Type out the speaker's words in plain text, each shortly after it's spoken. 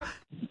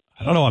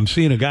I don't know. I'm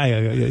seeing a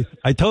guy.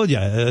 I told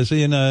you,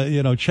 seeing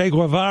Che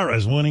Guevara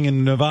is winning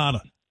in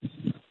Nevada.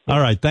 All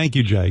right, thank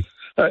you, Jay.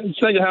 Thank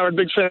you, Howard.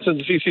 Big fan since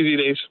the CCD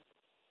days.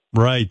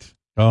 Right.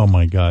 Oh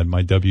my God,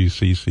 my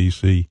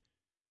WCCC.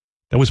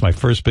 That was my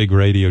first big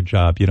radio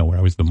job. Where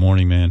I was the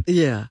morning man.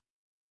 Yeah.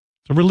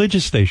 It's a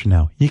religious station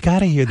now. You got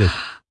to hear this.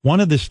 One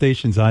of the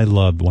stations I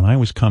loved when I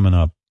was coming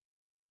up,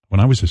 when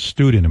I was a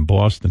student in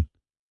Boston,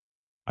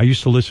 I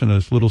used to listen to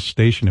this little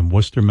station in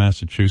Worcester,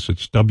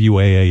 Massachusetts,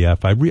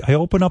 WAAF. I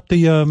opened up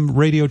the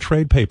radio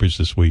trade papers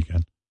this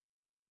weekend.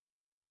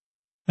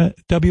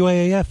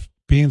 WAAF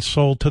being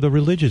sold to the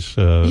religious.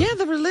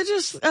 The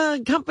religious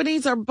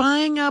companies are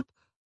buying up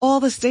all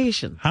the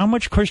stations. How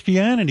much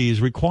Christianity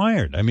is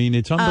required? I mean,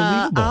 it's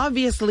unbelievable.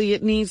 Obviously,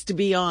 it needs to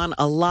be on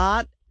a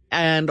lot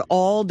and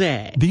all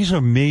day. These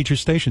are major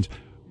stations.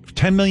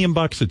 $10 million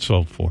it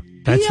sold for.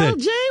 That's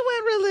PLJ it.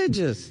 went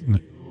religious.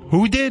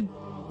 Who did?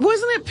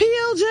 Wasn't it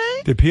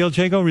PLJ? Did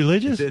PLJ go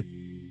religious? It did.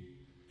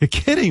 You're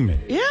kidding me.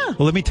 Yeah.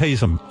 Well, let me tell you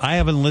something. I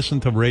haven't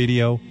listened to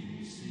radio,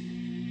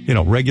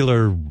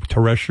 regular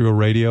terrestrial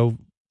radio.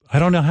 I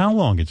don't know how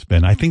long it's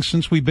been. I think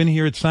since we've been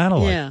here at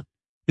Satellite. Yeah.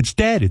 It's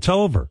dead. It's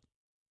over.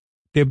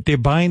 They're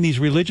buying these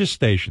religious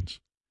stations.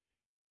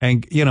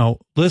 And,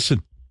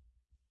 listen,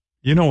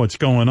 you know what's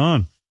going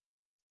on.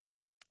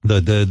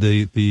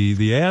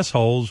 The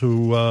assholes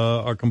who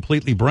are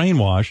completely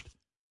brainwashed,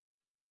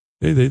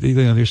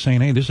 they're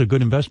saying, hey, this is a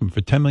good investment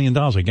for $10 million.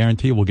 I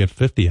guarantee we'll get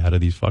 50 out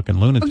of these fucking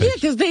lunatics. Yeah,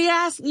 because they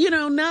ask,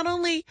 not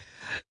only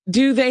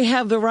do they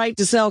have the right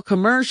to sell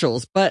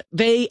commercials, but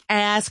they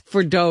ask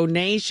for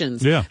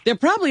donations. Yeah. They're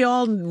probably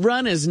all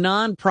run as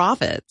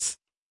non-profits.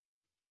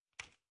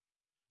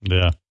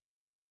 Yeah.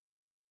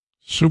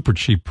 Super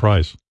cheap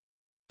price.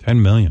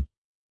 $10 million.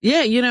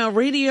 Yeah,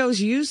 radio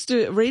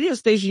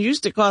stations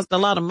used to cost a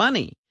lot of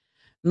money.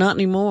 Not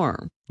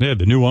anymore. Yeah,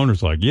 the new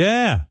owner's like,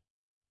 yeah,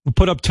 we'll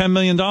put up $10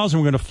 million and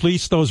we're going to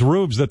fleece those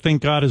rubes that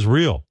think God is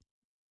real.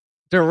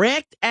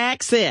 Direct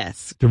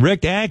access.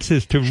 Direct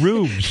access to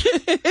rubes.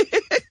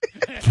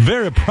 It's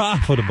very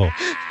profitable.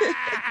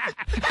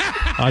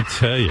 I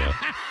tell you.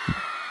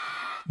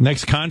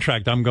 Next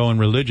contract, I'm going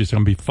religious.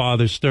 I'm going to be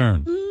Father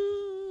Stern.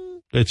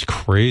 It's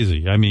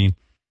crazy. I mean,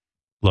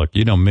 look,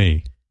 you know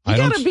me. You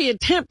got to be a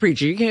tent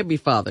preacher. You can't be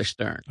Father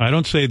Stern. I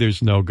don't say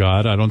there's no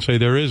God. I don't say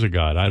there is a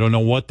God. I don't know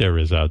what there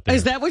is out there.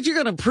 Is that what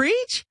you're going to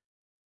preach?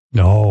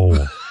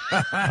 No.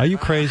 Are you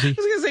crazy? I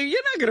was going to say,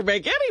 you're not going to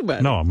make any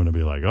money. No, I'm going to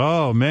be like,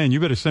 oh, man, you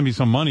better send me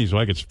some money so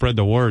I could spread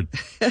the word.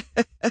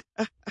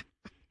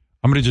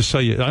 I'm going to just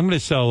sell you. I'm going to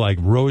sell like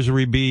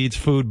rosary beads,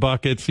 food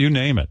buckets, you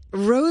name it.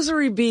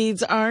 Rosary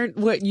beads aren't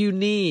what you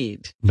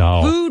need.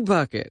 No. Food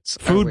buckets.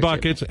 Food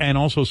buckets and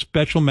also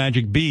special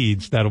magic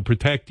beads that'll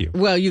protect you.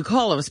 Well, you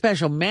call them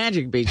special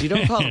magic beads. You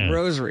don't call them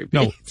rosary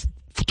beads.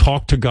 No,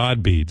 talk to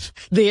God beads.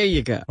 There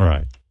you go. All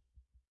right.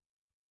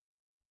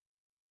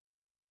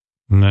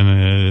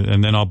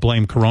 And then I'll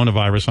blame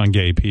coronavirus on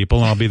gay people,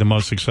 and I'll be the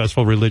most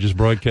successful religious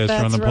broadcaster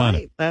on the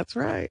planet. That's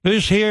right.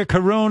 This here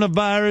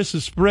coronavirus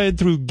is spread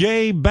through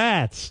gay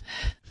bats.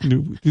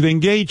 Then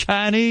gay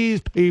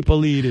Chinese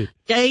people eat it.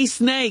 Gay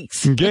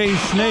snakes. Gay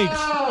snakes.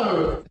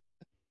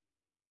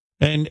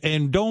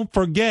 And don't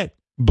forget,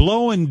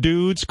 blowing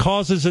dudes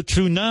causes a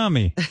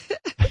tsunami.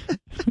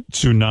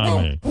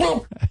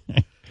 Tsunami.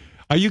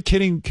 Are you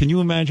kidding? Can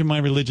you imagine my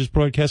religious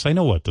broadcast? I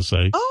know what to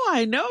say. Oh,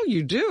 I know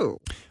you do.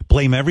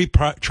 Blame every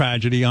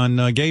tragedy on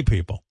gay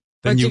people.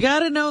 Then but you got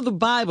to know the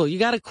Bible. You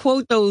got to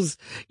quote those,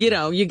 you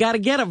got to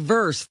get a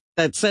verse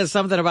that says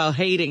something about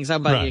hating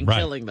somebody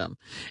killing them.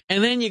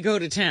 And then you go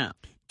to town.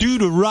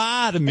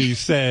 Deuteronomy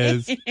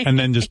says, and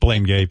then just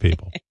blame gay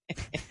people.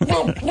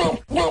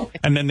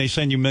 And then they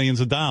send you millions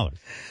of dollars.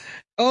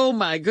 Oh,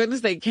 my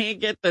goodness. They can't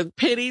get the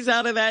pennies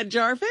out of that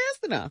jar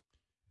fast enough.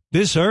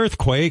 This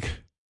earthquake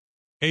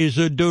is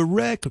a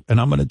direct, and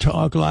I'm going to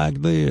talk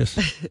like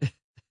this.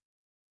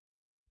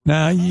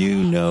 Now,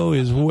 you know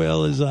as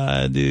well as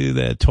I do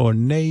that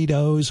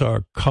tornadoes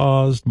are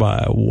caused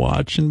by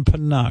watching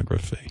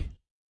pornography.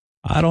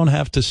 I don't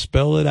have to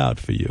spell it out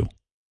for you.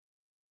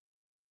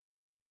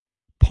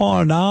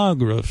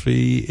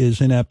 Pornography is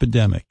an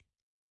epidemic.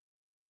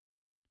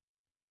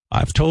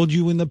 I've told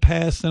you in the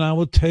past, and I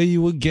will tell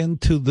you again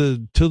till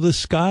the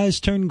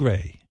skies turn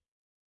gray,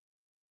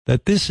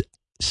 that this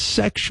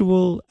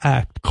sexual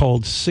act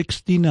called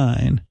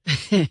 69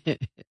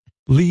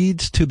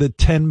 leads to the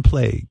 10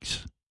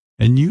 plagues.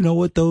 And you know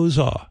what those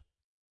are.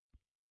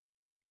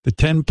 The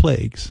 10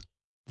 plagues.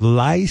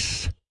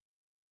 Lice,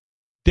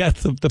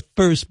 death of the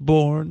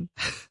firstborn,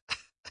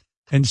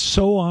 and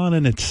so on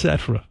and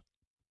etc.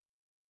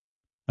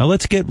 Now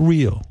let's get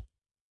real.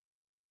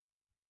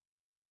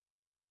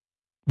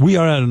 We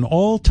are at an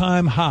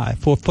all-time high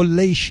for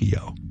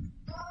fellatio.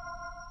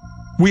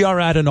 We are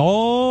at an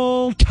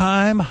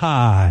all-time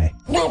high.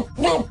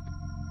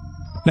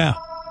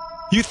 Now,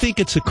 you think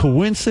it's a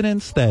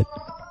coincidence that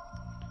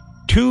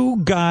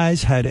two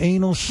guys had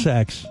anal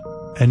sex,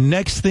 and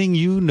next thing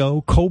you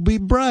know, Kobe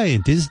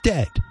Bryant is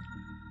dead?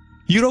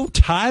 You don't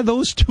tie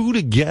those two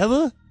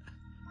together?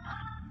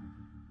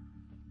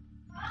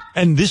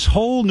 And this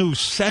whole new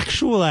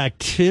sexual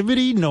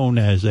activity known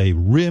as a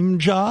rim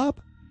job,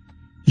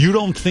 you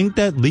don't think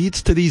that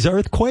leads to these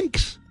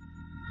earthquakes?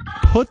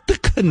 Put the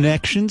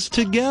connections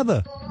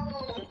together.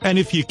 And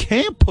if you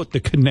can't put the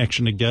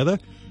connection together,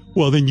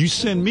 well, then you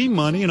send me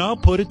money and I'll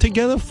put it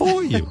together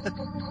for you.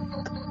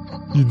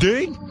 You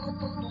dig?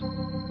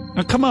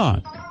 Now, come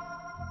on.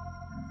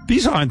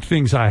 These aren't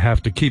things I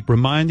have to keep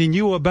reminding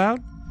you about.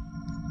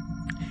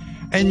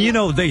 And, you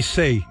know, they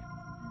say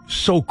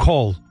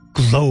so-called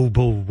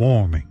global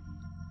warming.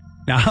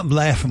 Now, I'm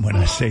laughing when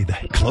I say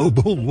that,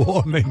 global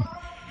warming,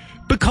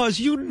 because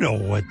you know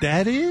what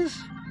that is.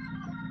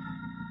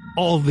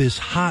 All this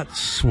hot,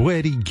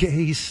 sweaty,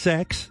 gay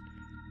sex.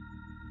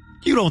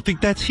 You don't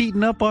think that's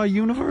heating up our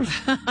universe?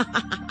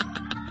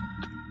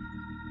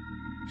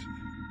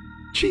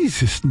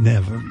 Jesus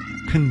never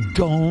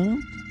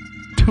condoned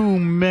two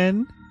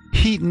men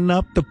heating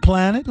up the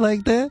planet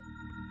like that.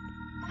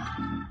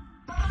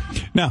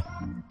 Now,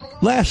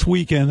 last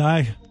weekend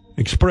I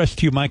expressed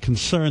to you my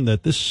concern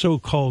that this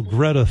so-called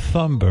Greta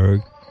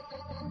Thunberg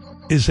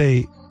is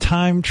a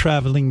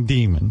time-traveling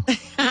demon.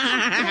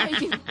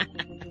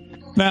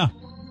 Now,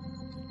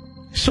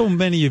 so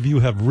many of you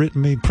have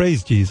written me,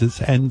 praise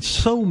Jesus, and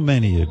so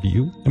many of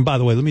you, and by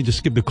the way, let me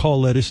just give the call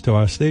letters to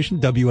our station,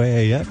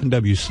 WAAF and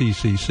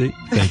WCCC.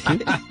 Thank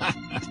you.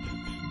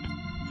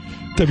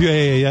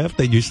 WAAF,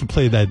 they used to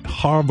play that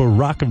horrible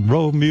rock and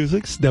roll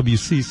music.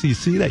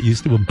 WCCC, that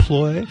used to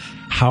employ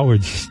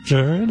Howard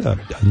Stern, a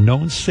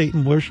known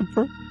Satan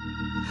worshiper.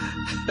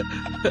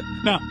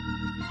 Now,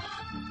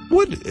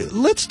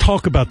 let's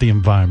talk about the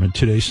environment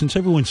today, since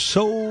everyone's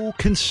so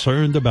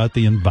concerned about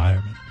the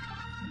environment.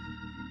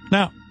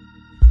 Now,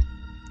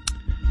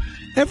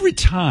 every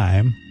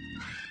time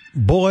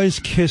boys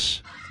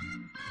kiss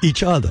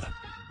each other,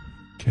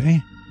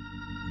 okay,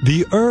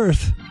 the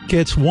earth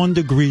gets 1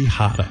 degree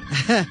hotter.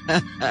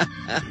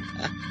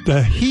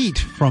 The heat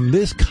from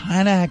this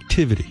kind of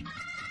activity.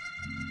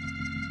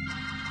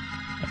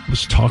 I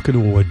was talking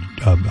to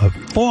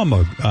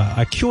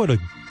I cured a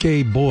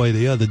gay boy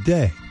the other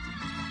day.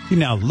 He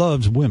now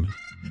loves women.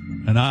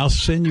 And I'll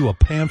send you a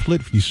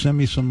pamphlet if you send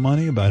me some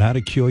money about how to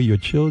cure your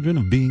children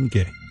of being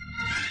gay.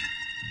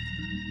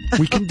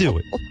 We can do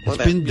it.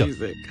 It's been done.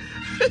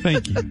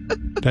 Thank you.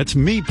 That's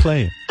me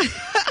playing.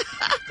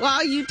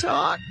 While you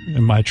talk.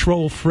 And my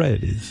troll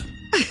Fred is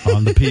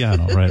on the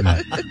piano right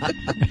now.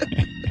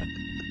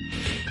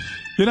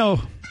 You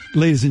know,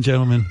 ladies and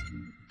gentlemen,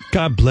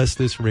 God bless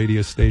this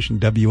radio station,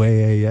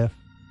 WAAF,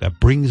 that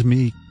brings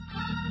me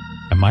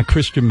and my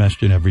Christian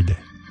message every day.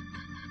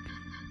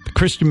 The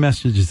Christian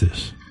message is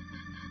this.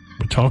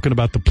 We're talking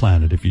about the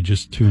planet, if you're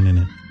just tuning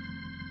in.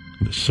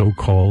 The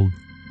so-called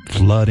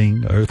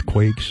flooding,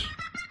 earthquakes,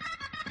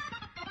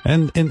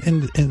 and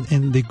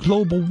the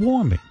global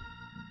warming,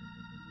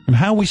 and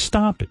how we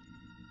stop it.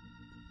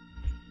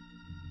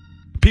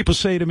 People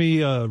say to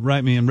me,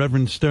 write me in,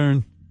 Reverend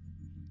Stern,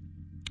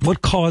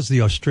 what caused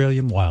the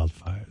Australian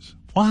wildfires?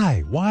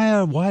 Why?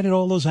 Why did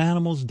all those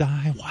animals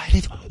die? Why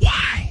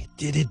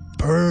did it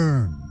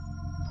burn?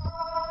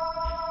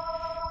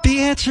 The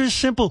answer is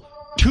simple.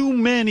 2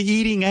 men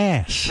eating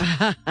ass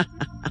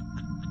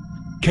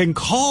can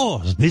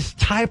cause this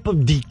type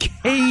of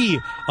decay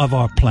of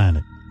our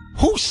planet.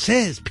 Who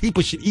says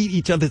people should eat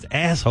each other's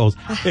assholes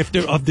if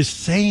they're of the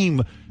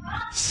same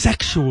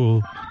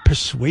sexual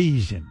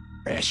persuasion?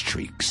 Ass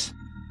streaks.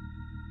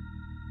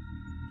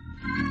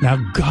 Now,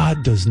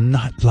 God does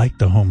not like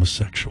the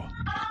homosexual,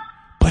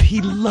 but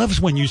he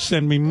loves when you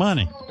send me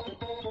money.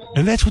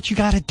 And that's what you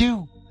got to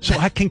do so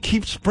I can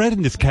keep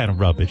spreading this kind of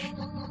rubbish.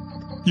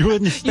 You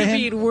understand?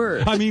 You mean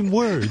word. I mean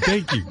word.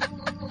 Thank you.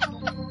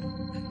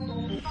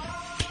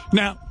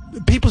 Now,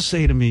 people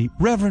say to me,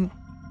 Reverend,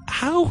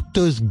 how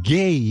does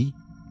gay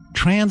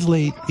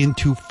translate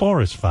into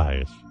forest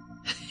fires?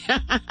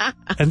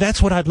 And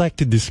that's what I'd like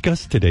to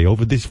discuss today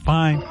over this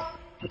fine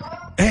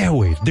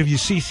airwaves,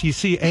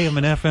 WCCC, AM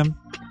and FM,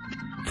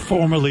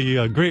 formerly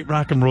a great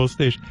rock and roll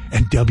station,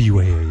 and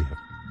WAAF.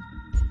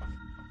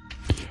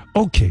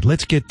 Okay,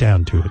 let's get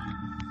down to it.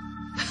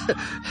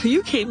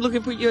 You came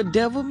looking for your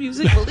devil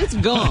music? Well, it's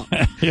gone.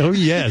 Oh,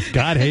 yes.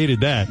 God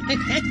hated that.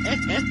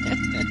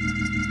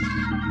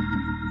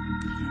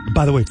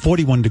 By the way,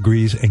 41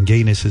 degrees and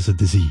gayness is a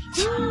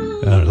disease.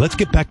 Let's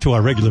get back to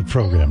our regular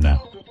program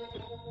now.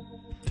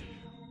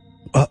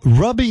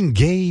 Rubbing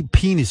gay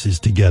penises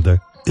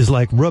together is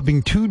like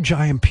rubbing 2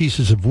 giant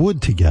pieces of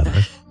wood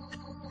together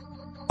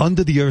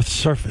under the Earth's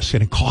surface,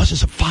 and it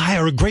causes a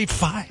fire, a great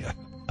fire.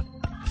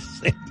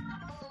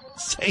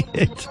 Say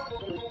it.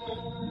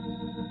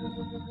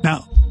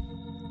 Now,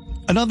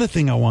 another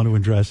thing I want to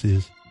address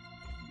is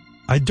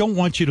I don't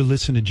want you to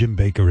listen to Jim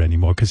Baker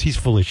anymore because he's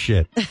full of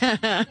shit.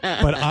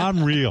 But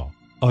I'm real,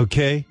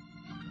 okay?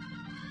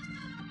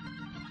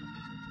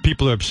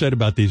 People are upset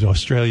about these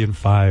Australian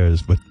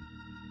fires, but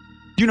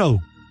you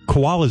know,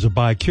 koalas are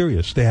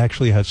bi-curious. They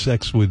actually have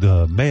sex with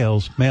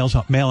male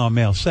on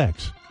male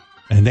sex,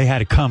 and they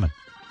had it coming.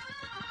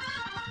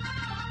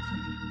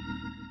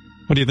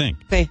 What do you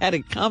think? They had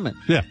it coming.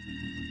 Yeah.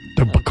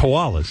 The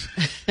koalas.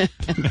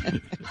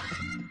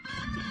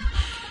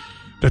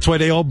 That's why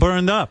they all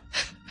burned up.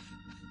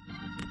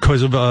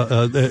 Because of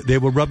they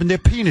were rubbing their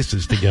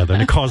penises together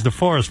and it caused a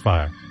forest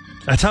fire.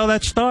 That's how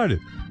that started.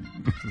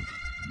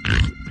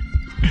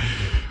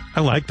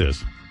 I like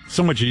this.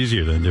 So much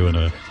easier than doing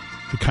the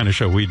kind of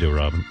show we do,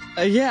 Robin.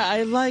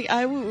 Yeah,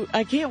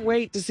 I can't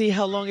wait to see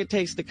how long it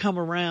takes to come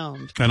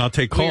around. And I'll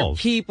take calls.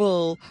 Where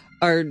people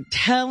are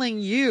telling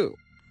you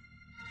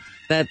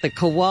that the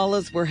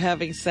koalas were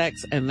having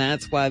sex, and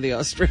that's why the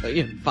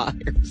Australian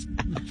fires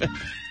happened.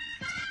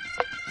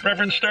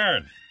 Reverend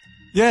Stern.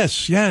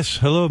 Yes.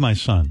 Hello, my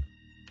son.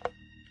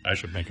 I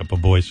should make up a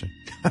voice.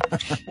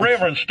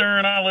 Reverend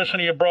Stern, I listen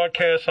to your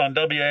broadcasts on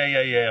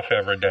WAAF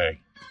every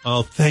day.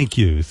 Oh, thank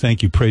you.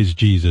 Praise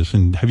Jesus.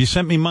 And have you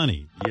sent me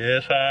money?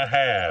 Yes, I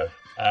have.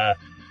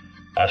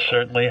 I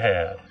certainly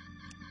have.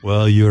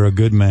 Well, you're a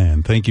good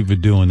man. Thank you for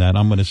doing that.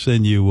 I'm going to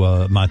send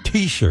you my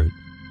T-shirt.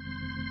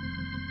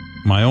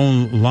 My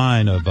own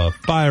line of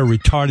fire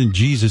retardant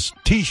Jesus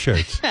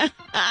T-shirts.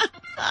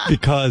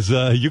 Because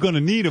you're going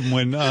to need them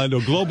when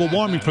the global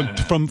warming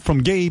from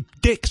gay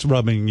dicks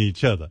rubbing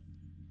each other.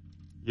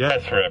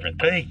 Yes,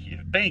 Reverend. Thank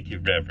you,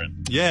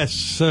 Reverend. Yes,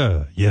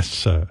 sir.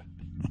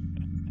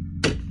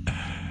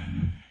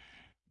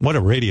 What a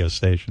radio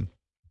station.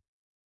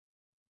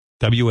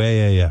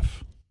 WAAF.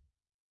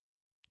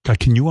 God,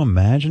 can you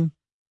imagine?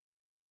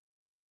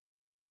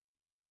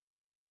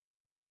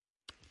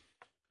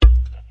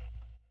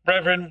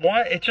 Reverend,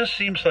 why? It just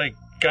seems like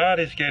God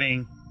is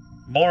getting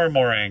more and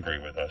more angry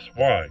with us.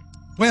 Why?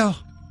 Well,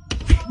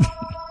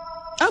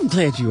 I'm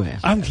glad you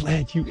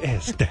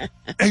asked. that.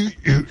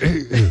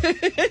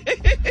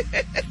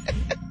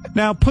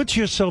 Now, put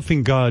yourself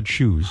in God's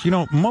shoes. You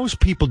know, most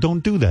people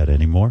don't do that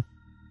anymore.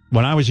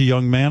 When I was a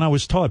young man, I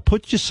was taught,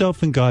 put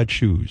yourself in God's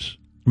shoes.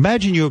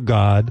 Imagine you're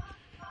God,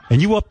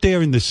 and you up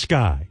there in the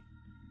sky,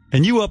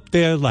 and you up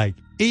there like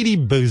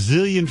 80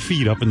 bazillion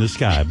feet up in the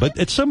sky. But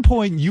at some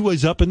point, you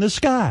was up in the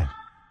sky.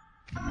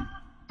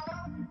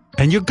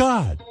 And you're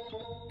God.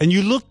 And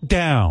you look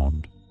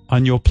down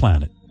on your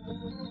planet,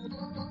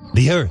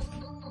 the earth.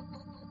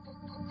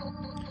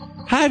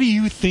 How do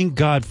you think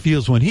God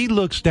feels when he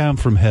looks down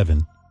from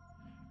heaven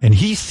and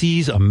he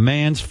sees a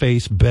man's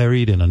face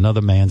buried in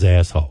another man's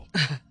asshole?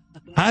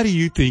 How do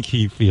you think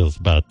he feels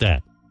about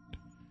that?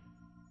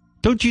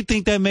 Don't you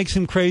think that makes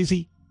him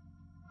crazy?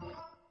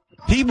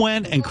 He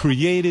went and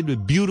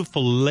created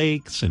beautiful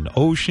lakes and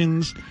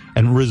oceans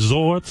and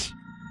resorts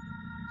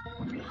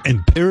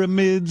and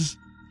pyramids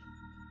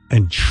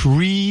and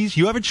trees.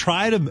 You ever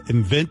try to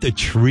invent a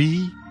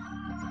tree?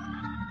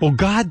 Well,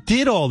 God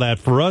did all that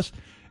for us.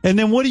 And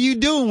then what are you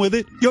doing with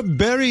it? You're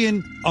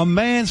burying a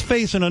man's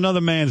face in another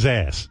man's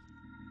ass.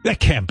 That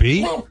can't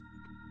be.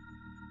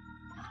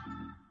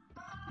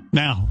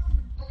 Now,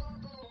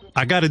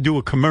 I got to do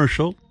a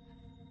commercial.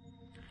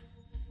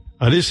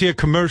 This here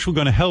commercial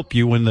going to help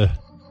you when the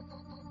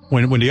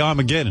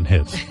Armageddon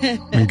hits.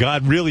 When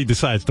God really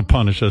decides to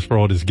punish us for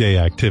all this gay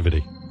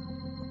activity.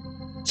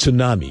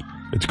 Tsunami.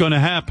 It's going to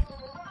happen.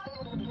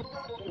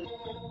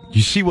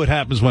 You see what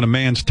happens when a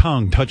man's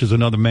tongue touches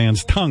another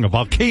man's tongue. A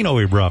volcano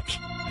erupts.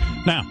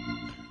 Now,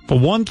 for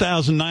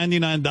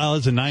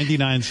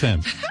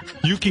 $1,099.99,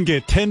 you can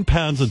get 10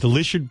 pounds of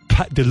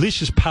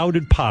delicious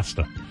powdered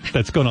pasta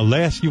that's going to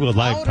last you a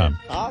lifetime.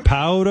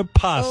 Powdered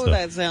pasta. Oh,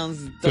 that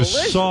sounds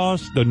delicious. The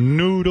sauce, the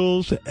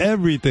noodles,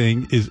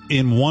 everything is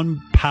in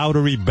one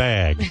powdery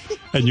bag.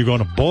 And you're going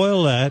to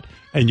boil that,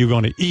 and you're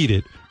going to eat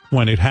it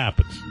when it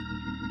happens.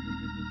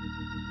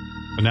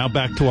 But now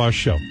back to our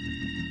show.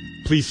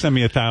 Please send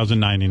me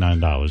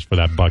 $1,099 for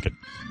that bucket.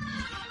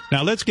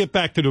 Now, let's get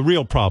back to the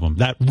real problem,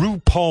 that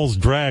RuPaul's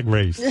Drag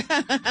Race.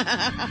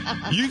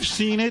 You've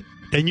seen it,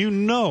 and you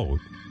know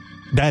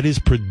that is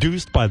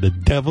produced by the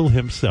devil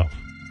himself.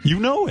 You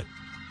know it.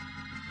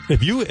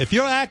 If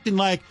you're acting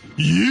like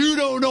you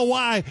don't know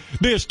why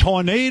there's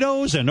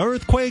tornadoes and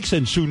earthquakes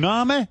and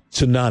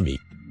tsunami.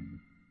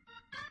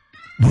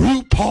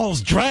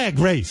 RuPaul's Drag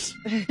Race.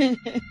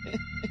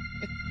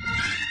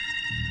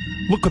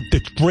 Look at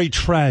the great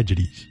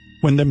tragedies.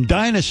 When them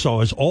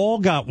dinosaurs all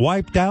got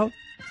wiped out,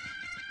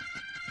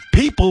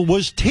 people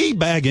was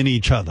teabagging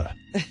each other.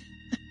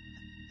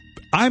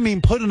 I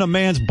mean, putting a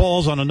man's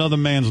balls on another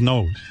man's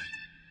nose.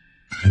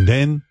 And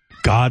then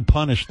God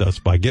punished us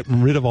by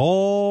getting rid of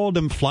all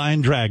them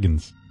flying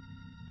dragons.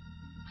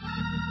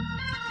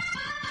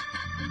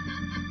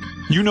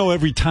 You know,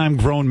 every time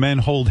grown men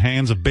hold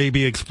hands, a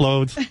baby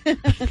explodes.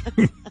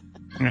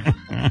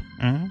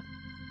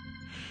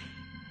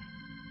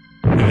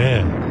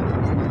 Yeah.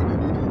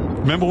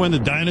 Remember when the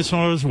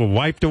dinosaurs were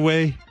wiped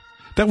away?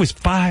 That was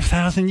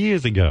 5,000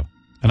 years ago.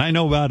 And I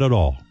know about it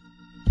all.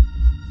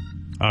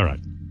 All right.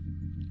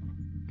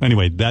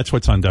 Anyway, that's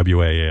what's on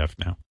WAAF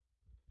now.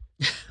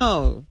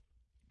 Oh.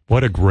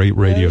 What a great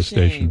radio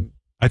station.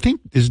 I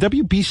think, is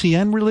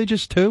WBCN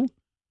religious too?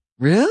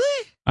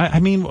 Really? I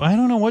mean, I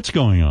don't know what's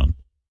going on.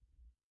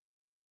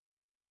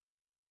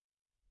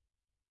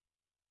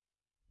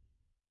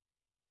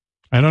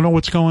 I don't know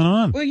what's going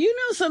on. Well, you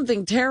know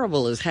something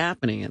terrible is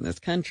happening in this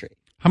country.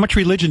 How much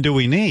religion do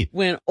we need?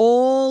 When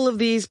all of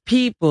these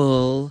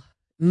people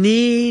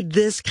need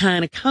this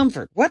kind of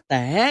comfort. What the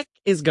heck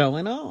is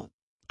going on?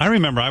 I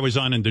remember I was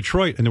on in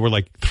Detroit, and there were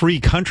like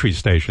 3 country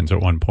stations at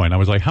one point. I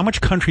was like, how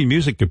much country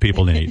music do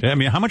people need? I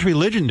mean, how much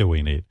religion do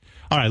we need?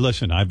 All right,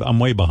 listen, I'm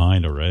way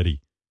behind already.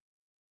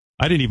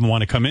 I didn't even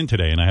want to come in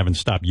today, and I haven't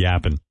stopped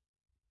yapping.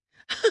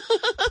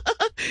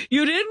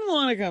 You didn't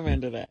want to come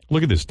into that.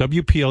 Look at this.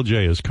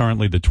 WPLJ is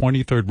currently the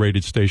 23rd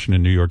rated station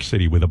in New York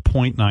City with a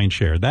 0.9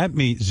 share. That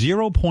means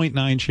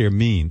 0.9 share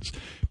means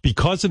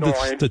because of the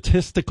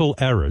statistical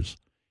errors,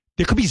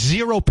 there could be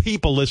 0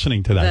 people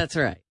listening to that. That's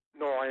right.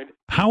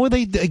 How are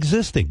they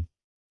existing?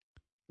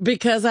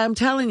 Because I'm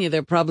telling you,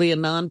 they're probably a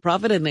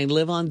nonprofit and they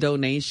live on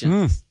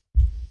donations.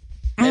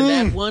 And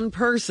that one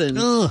person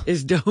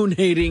is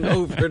donating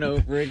over and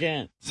over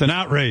again. It's an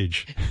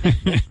outrage.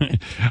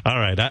 All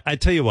right. I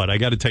tell you what, I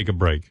got to take a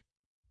break.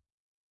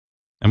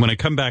 And when I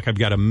come back, I've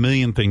got a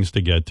million things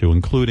to get to,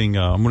 including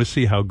I'm going to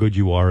see how good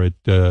you are at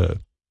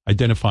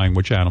identifying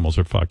which animals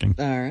are fucking.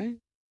 All right.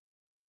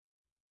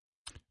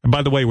 And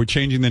by the way, we're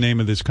changing the name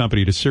of this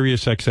company to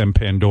SiriusXM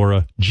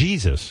Pandora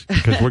Jesus,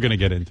 because we're going to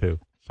get into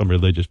some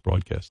religious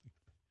broadcasting.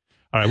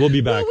 All right, we'll be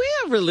back. Well, we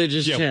have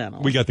religious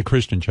channels. We got the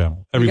Christian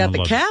channel. Everyone we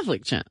got the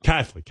Catholic channel.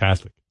 Catholic.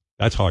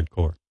 That's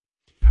hardcore.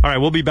 All right,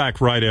 we'll be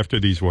back right after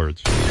these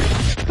words.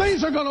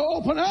 Things are going to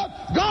open up.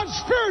 God's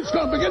Spirit's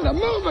going to begin to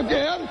move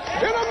again in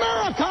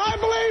America. I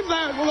believe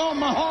that with all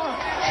my heart.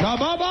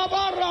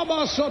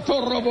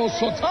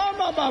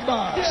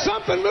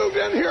 Something moved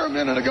in here a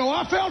minute ago.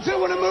 I felt it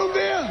when it moved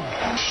in.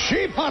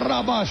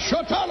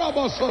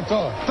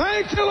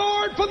 Thank you,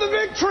 Lord, for the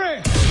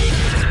victory.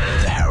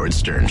 The Howard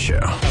Stern Show.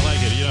 I like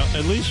it. You know,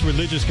 at least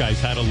religious guys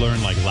had to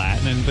learn like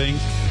Latin and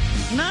things.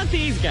 Not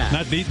these guys.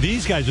 Not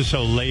these guys are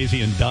so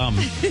lazy and dumb.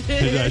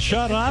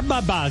 Shut up,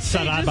 baba. They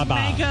just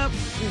make up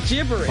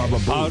gibberish. Baba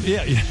booey.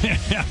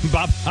 Yeah.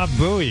 Baba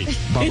booey.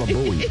 Baba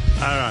booey.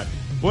 All right.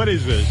 What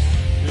is this?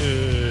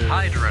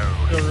 Hydro.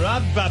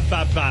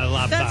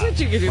 That's what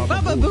you can do.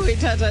 Baba booey,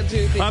 tata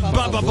tuti.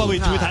 Baba booey,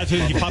 tata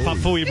tuti, papa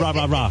fooey, rah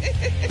rah rah.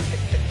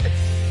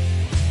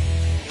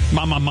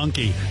 Mama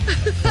monkey.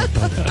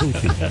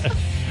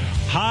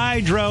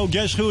 Hydro.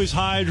 Guess who is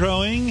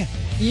hydroing?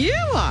 You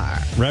are.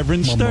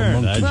 Reverend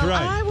Stern. That's well,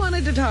 right. I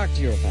wanted to talk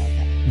to you about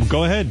that. Well,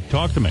 go ahead.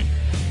 Talk to me.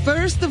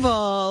 First of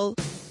all,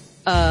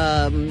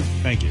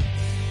 thank you.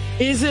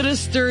 Is it a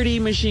sturdy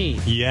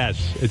machine?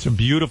 Yes. It's a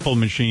beautiful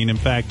machine. In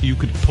fact, you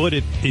could put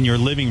it in your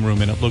living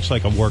room and it looks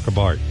like a work of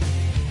art.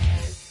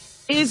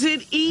 Is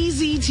it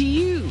easy to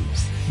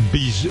use?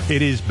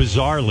 It is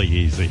bizarrely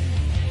easy.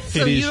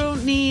 So you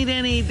don't need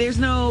there's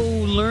no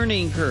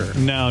learning curve.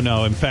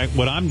 No. In fact,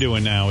 what I'm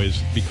doing now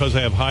is, because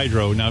I have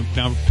hydro, now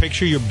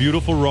picture your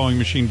beautiful rowing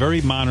machine,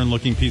 very modern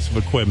looking piece of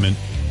equipment,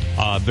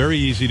 very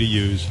easy to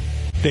use.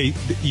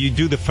 You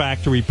do the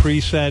factory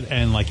preset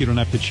and like you don't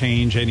have to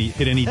change any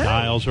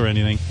dials or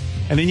anything.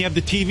 And then you have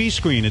the TV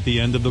screen at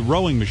the end of the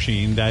rowing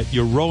machine that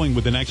you're rowing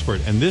with an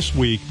expert. And this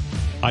week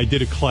I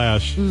did a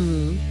class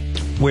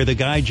where the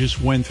guy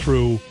just went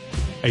through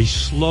a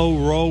slow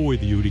row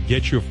with you to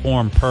get your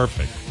form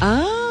perfect.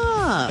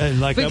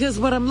 Because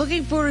what I'm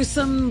looking for is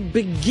some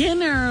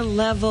beginner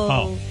level.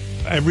 Oh,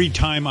 every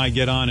time I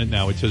get on it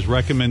now, it says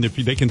recommended for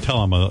you. They can tell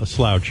I'm a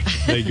slouch.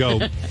 They go,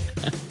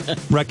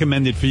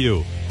 recommended for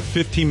you.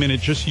 15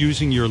 minutes just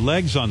using your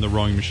legs on the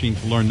rowing machine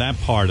to learn that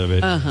part of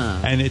it.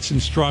 And it's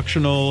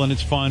instructional and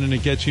it's fun and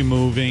it gets you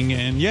moving.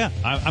 And yeah,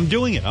 I'm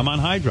doing it. I'm on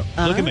hydro.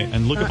 Look at me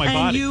and look at my body.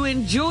 And you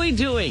enjoy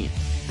doing it.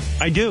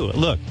 I do.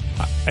 Look,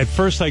 at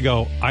first I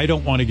go, I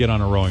don't want to get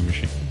on a rowing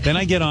machine. Then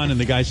I get on and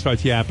the guy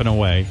starts yapping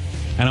away.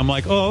 And I'm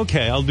like, oh,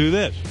 okay, I'll do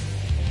this.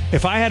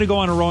 If I had to go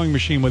on a rowing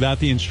machine without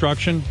the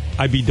instruction,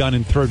 I'd be done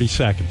in 30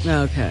 seconds.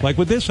 Okay. Like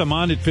with this, I'm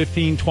on it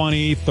 15,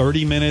 20,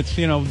 30 minutes,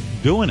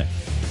 doing it.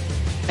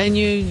 And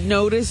you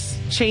notice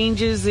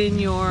changes in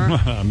your...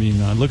 I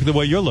mean, look at the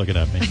way you're looking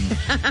at me.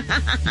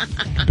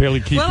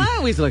 Barely keep. Well, I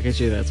always look at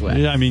you this way.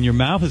 Yeah, I mean, your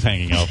mouth is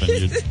hanging open.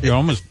 You're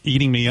almost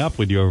eating me up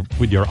with your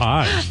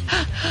eyes.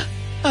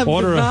 I'm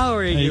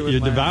devouring you.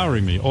 You're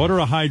devouring me. Order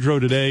a hydro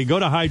today. Go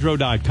to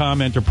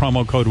hydro.com, enter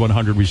promo code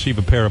 100, receive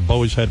a pair of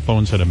Bose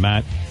headphones and a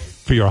mat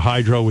for your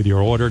hydro with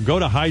your order. Go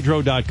to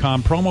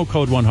hydro.com, promo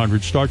code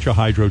 100. Start your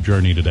hydro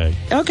journey today.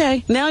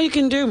 Okay, now you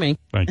can do me.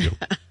 Thank you.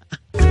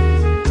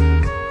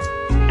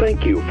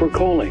 Thank you for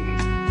calling.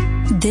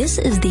 This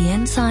is the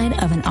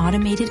inside of an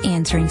automated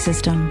answering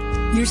system.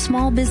 Your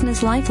small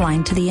business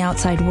lifeline to the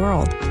outside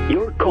world.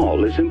 Your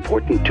call is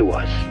important to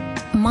us.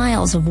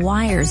 Miles of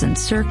wires and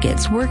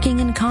circuits working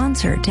in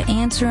concert to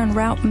answer and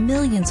route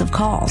millions of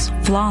calls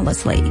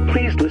flawlessly.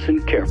 Please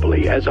listen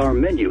carefully as our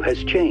menu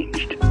has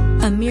changed.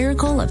 A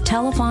miracle of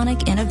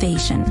telephonic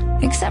innovation,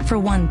 except for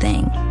one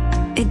thing.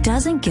 It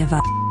doesn't give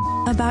up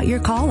about your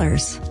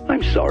callers.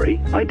 I'm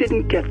sorry, I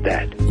didn't get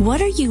that.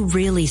 What are you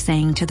really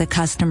saying to the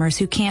customers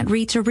who can't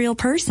reach a real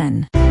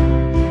person?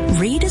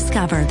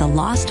 Rediscover the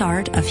lost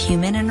art of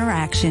human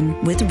interaction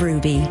with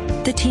Ruby,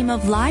 the team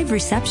of live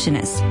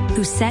receptionists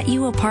who set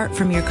you apart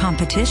from your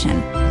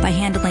competition by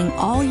handling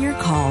all your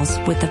calls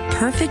with the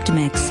perfect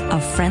mix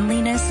of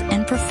friendliness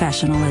and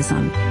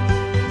professionalism.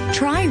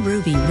 Try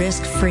Ruby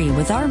risk-free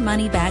with our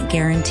money-back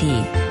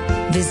guarantee.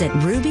 Visit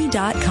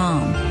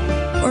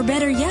Ruby.com. Or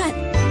better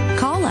yet,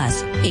 call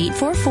us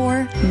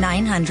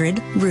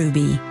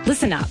 844-900-RUBY.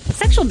 Listen up.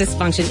 Sexual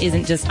dysfunction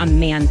isn't just a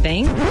man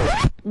thing.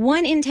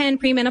 1 in 10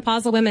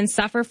 premenopausal women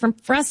suffer from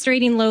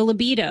frustrating low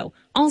libido,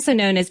 also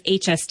known as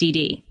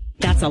HSDD.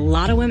 That's a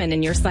lot of women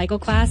in your cycle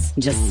class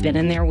just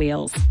spinning their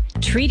wheels.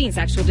 Treating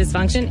sexual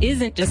dysfunction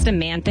isn't just a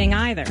man thing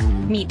either.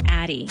 Meet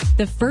Addyi,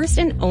 the first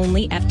and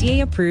only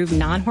FDA-approved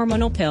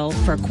non-hormonal pill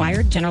for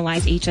acquired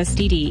generalized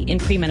HSDD in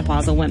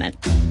premenopausal women.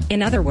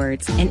 In other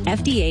words, an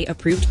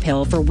FDA-approved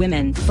pill for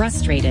women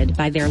frustrated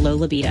by their low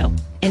libido.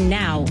 And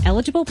now,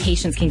 eligible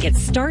patients can get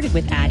started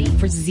with Addyi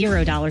for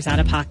 $0 out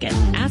of pocket.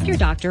 Ask your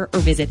doctor or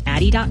visit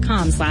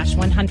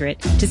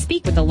Addyi.com/100 to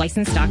speak with a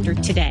licensed doctor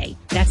today.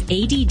 That's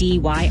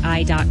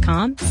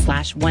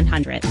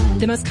ADDYI.com/100.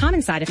 The most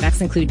common side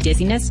effects include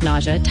dizziness,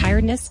 nausea,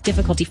 tiredness,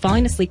 difficulty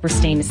falling asleep or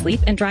staying asleep,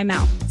 and dry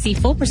mouth. See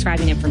full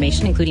prescribing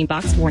information, including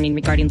boxed warning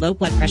regarding low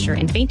blood pressure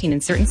and fainting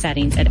in certain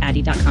settings at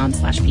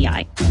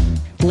Addyi.com/PI.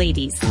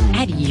 Ladies,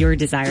 add your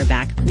desire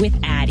back with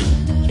Addyi.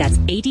 That's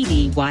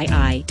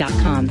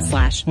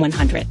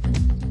ADDYI.com/100.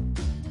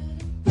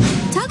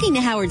 Talking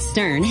to Howard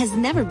Stern has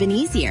never been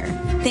easier.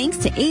 Thanks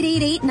to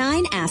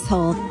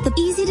 8889-ASSHOLE, the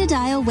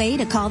easy-to-dial way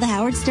to call the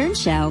Howard Stern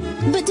Show.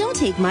 But don't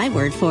take my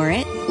word for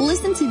it.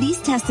 Listen to these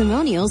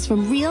testimonials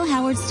from real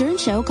Howard Stern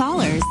Show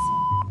callers.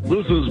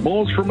 This is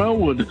Balls from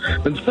Elwood,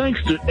 and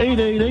thanks to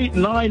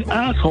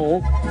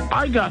 8889-ASSHOLE,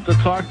 I got to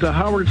talk to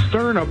Howard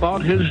Stern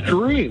about his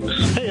dreams.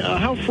 Hey,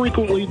 how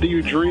frequently do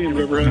you dream,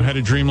 Riverhead? I had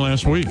a dream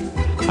last week.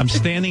 I'm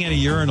standing at a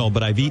urinal,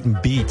 but I've eaten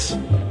beets.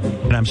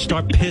 And I'm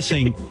start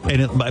pissing,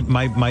 and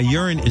my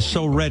urine is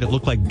so red it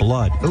looked like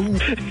blood. Ooh.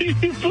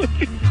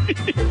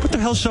 What the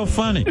hell's so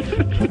funny?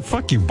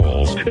 Fuck you,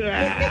 Balls.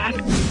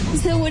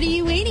 So what are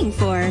you waiting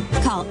for?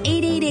 Call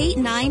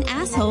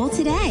 8889-ASSHOLE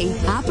today.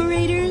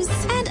 Operators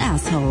and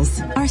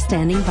assholes are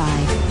standing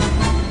by.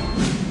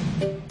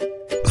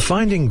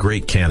 Finding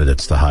great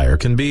candidates to hire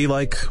can be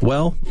like,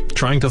 well,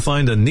 trying to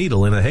find a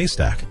needle in a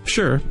haystack.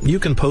 Sure, you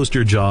can post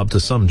your job to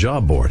some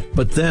job board,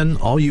 but then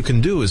all you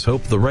can do is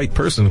hope the right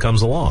person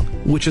comes along,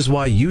 which is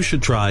why you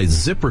should try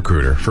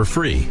ZipRecruiter for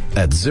free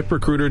at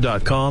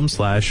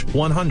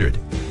ZipRecruiter.com/100.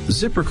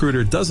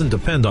 ZipRecruiter doesn't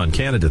depend on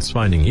candidates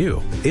finding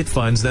you. It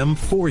finds them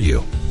for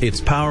you.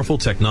 Its powerful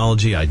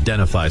technology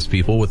identifies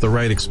people with the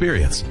right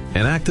experience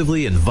and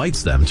actively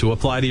invites them to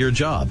apply to your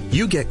job.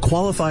 You get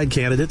qualified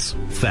candidates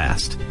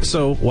fast.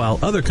 So while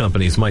other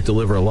companies might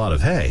deliver a lot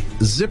of hay,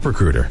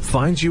 ZipRecruiter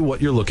finds you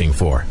what you're looking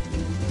for.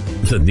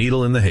 The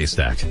needle in the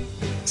haystack.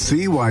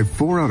 See why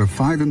 4 out of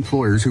 5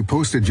 employers who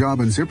post a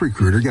job on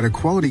ZipRecruiter get a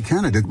quality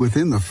candidate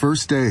within the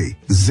first day.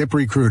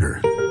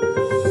 ZipRecruiter,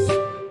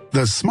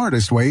 the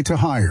smartest way to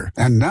hire.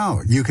 And now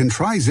you can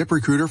try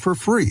ZipRecruiter for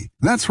free.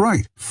 That's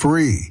right,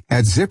 free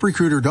at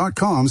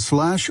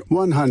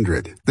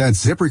ZipRecruiter.com/100.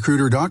 That's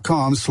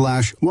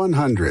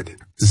ZipRecruiter.com/100.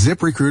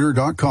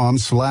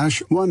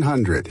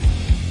 ZipRecruiter.com/100.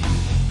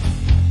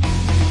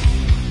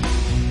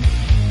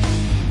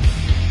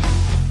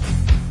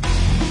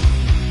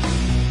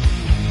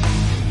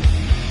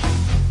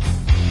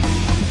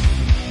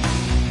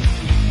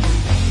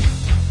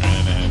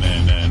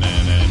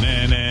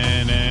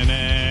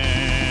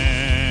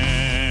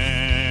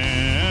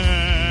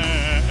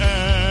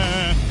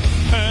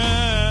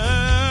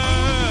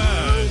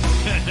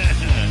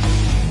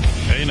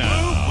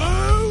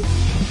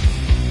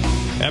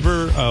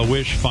 Ever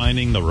wish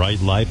finding the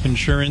right life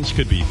insurance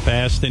could be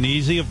fast and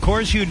easy? Of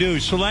course you do.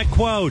 Select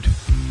Quote.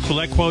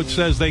 Select Quote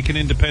says they can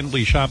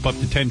independently shop up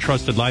to 10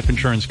 trusted life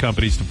insurance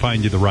companies to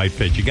find you the right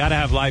fit. You got to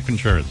have life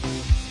insurance.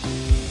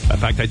 In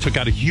fact, I took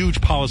out a huge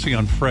policy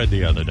on Fred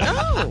the other day.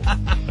 Oh.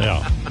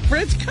 Yeah.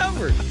 Fred's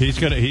covered. He's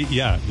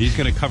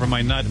gonna cover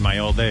my nut in my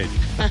old age.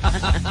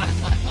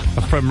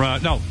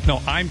 No,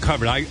 I'm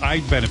covered.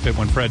 I benefit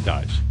when Fred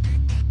dies.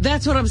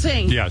 That's what I'm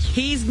saying. Yes.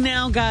 He's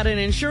now got an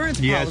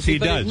insurance policy, yes, he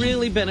but does. It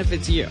really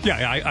benefits you.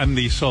 Yeah, I'm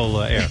the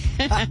sole heir.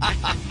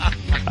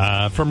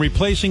 From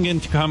replacing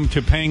income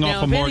to paying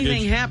off a mortgage. If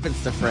anything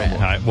happens to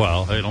Fred.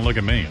 Well, hey, don't look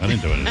at me. I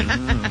didn't do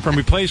it. From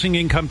replacing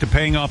income to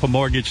paying off a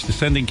mortgage to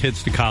sending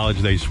kids to college,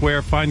 they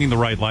swear finding the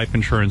right life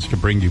insurance can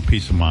bring you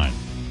peace of mind.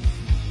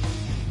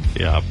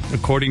 Yeah,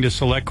 according to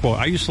Select Quote.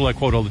 I use Select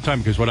Quote all the time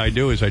because what I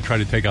do is I try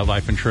to take out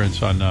life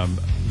insurance on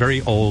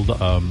very old,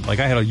 like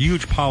I had a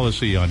huge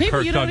policy on People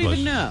Kirk you Douglas. don't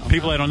even know.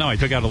 People I don't know. I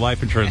took out a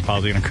life insurance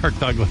policy on Kirk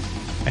Douglas.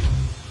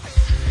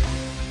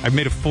 I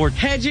made a fortune.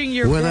 Hedging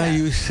your What bet. are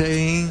you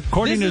saying?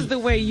 This is the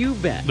way you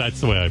bet. That's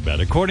the way I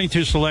bet. According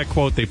to Select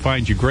Quote, they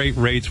find you great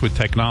rates with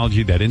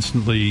technology that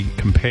instantly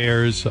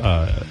compares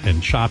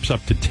and shops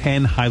up to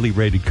 10 highly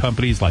rated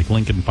companies like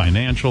Lincoln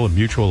Financial and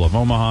Mutual of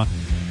Omaha.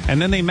 And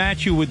then they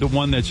match you with the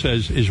one that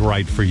says is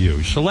right for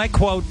you. Select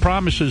Quote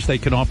promises they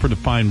can offer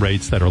defined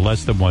rates that are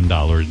less than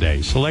 $1 a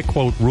day. Select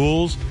Quote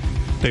rules.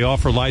 They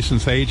offer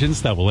licensed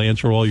agents that will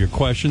answer all your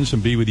questions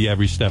and be with you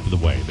every step of the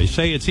way. They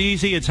say it's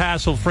easy, it's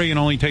hassle-free, and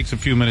only takes a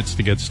few minutes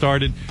to get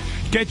started.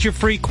 Get your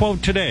free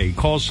quote today.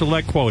 Call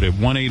Select Quote at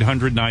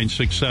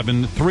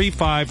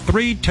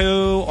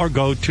 1-800-967-3532 or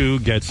go to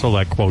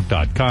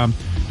getselectquote.com.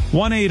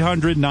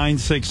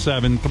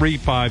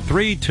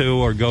 1-800-967-3532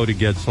 or go to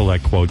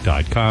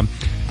getselectquote.com.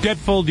 Get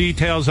full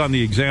details on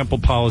the example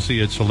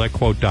policy at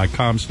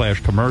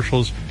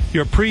selectquote.com/commercials.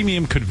 Your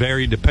premium could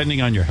vary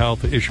depending on your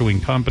health, issuing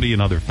company,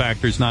 and other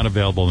factors. Not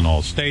available in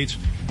all states.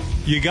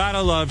 You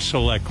gotta love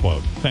Select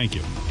Quote. Thank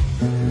you.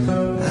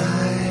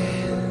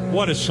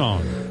 What a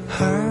song.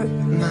 I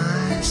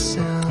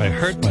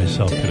hurt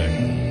myself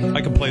today.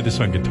 I can play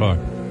this on guitar.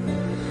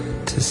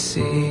 To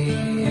see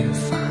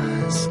if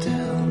I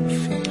still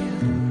feel.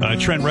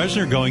 Trent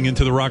Reznor going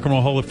into the Rock and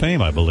Roll Hall of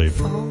Fame, I believe.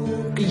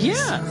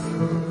 Yeah.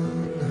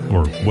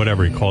 Or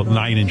whatever he called it,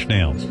 9 Inch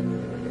Nails,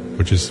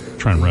 which is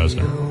Trent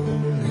Reznor.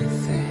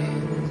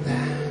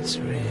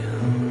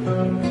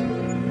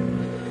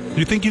 Do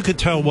you think you could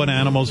tell what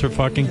animals are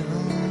fucking?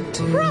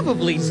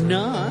 Probably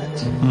not.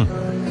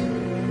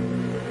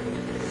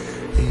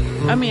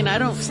 I mean, I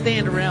don't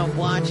stand around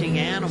watching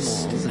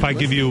animals. If I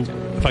give you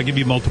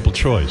multiple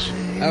choice.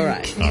 All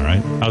right.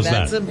 How's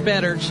that? That's a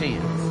better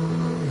chance.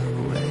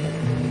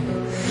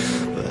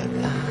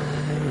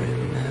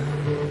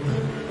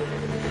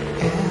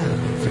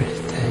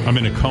 I'm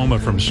in a coma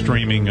from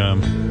streaming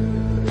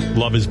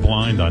Love is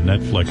Blind on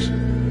Netflix.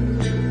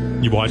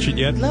 You watch it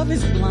yet? Love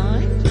is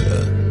Blind?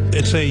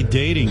 It's a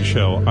dating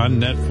show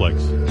on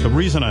Netflix. The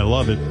reason I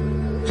love it,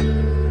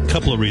 a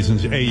couple of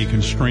reasons. A, you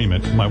can stream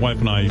it. My wife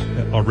and I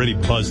already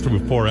buzzed through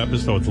 4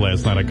 episodes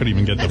last night. I couldn't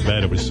even get to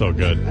bed. It was so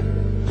good.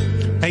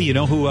 Hey, you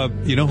know who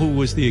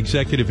was the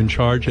executive in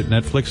charge at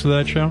Netflix of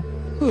that show?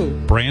 Who?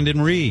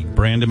 Brandon Reed.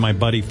 Brandon, my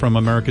buddy from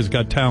America's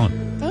Got Talent.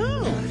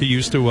 Oh. He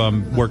used to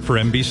work for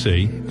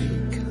NBC.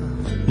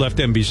 Left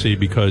NBC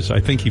because I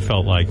think he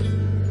felt like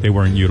they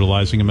weren't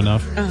utilizing him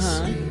enough.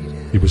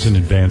 He wasn't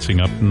advancing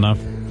up enough.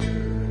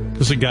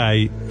 This is a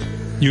guy,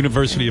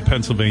 University of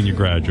Pennsylvania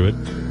graduate.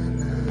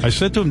 I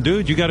said to him,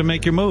 dude, you got to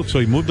make your move. So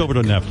he moved over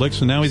to Netflix,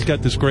 and now he's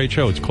got this great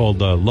show. It's called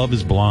Love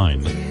is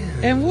Blind.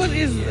 And what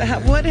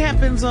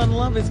happens on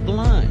Love is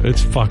Blind?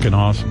 It's fucking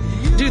awesome.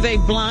 Do they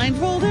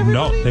blindfold everybody?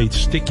 No, they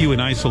stick you in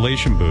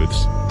isolation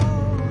booths,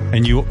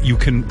 and you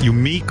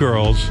meet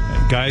girls,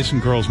 guys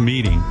and girls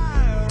meeting,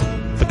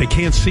 but they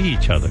can't see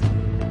each other.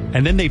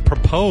 And then they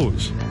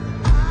propose.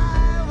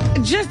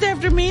 Just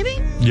after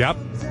meeting? Yep.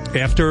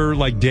 After,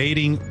 like,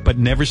 dating, but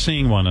never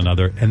seeing one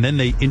another. And then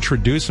they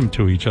introduce them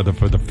to each other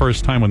for the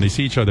first time when they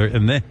see each other.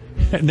 And then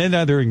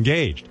now they're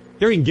engaged.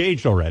 They're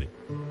engaged already.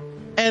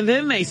 And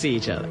then they see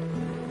each other.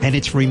 And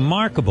it's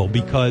remarkable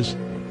because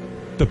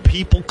the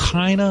people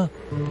kind of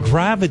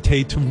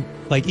gravitate to,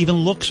 like, even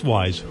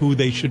looks-wise, who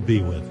they should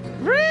be with.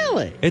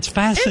 Really? It's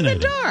fascinating. In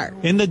the dark.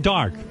 In the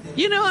dark.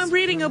 You know, I'm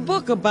reading a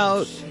book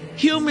about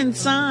human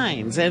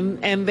signs,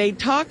 and they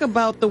talk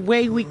about the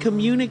way we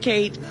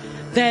communicate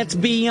that's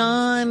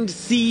beyond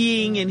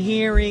seeing and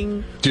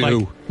hearing.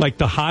 Like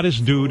the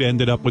hottest dude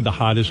ended up with the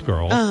hottest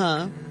girl.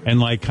 And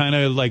like kind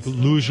of like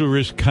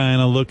loserish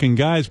kind of looking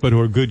guys, but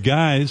who are good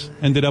guys,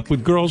 ended up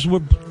with girls who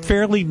were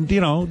fairly,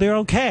 they're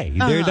okay.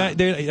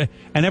 They're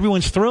and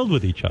everyone's thrilled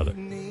with each other.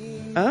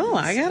 Oh,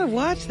 I got to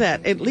watch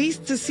that, at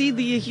least to see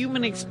the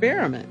human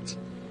experiment.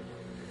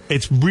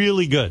 It's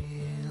really good.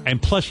 And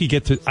plus you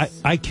get to,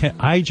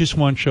 I just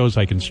want shows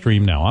I can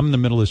stream now. I'm in the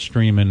middle of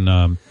streaming,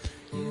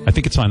 I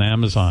think it's on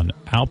Amazon.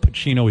 Al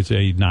Pacino is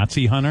a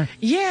Nazi hunter.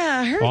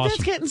 Yeah, I heard Awesome.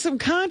 That's getting some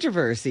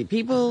controversy.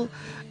 People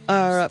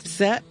are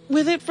upset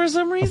with it for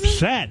some reason.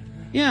 Upset?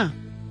 Yeah.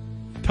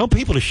 Tell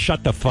people to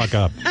shut the fuck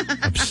up.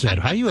 Upset.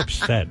 How are you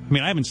upset? I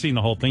mean, I haven't seen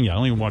the whole thing yet. I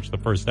only watched the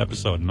first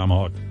episode and I'm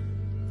hooked.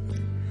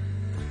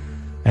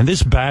 And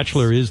this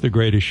Bachelor is the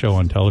greatest show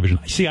on television.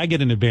 See, I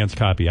get an advance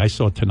copy. I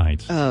saw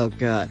tonight's. Oh,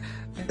 God.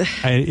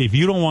 If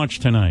you don't watch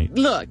tonight...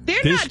 Look,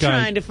 they're not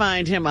trying to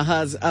find him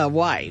a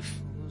wife.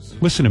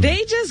 Listen to me.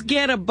 They just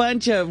get a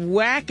bunch of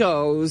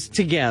wackos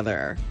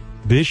together.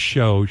 This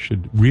show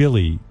should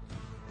really...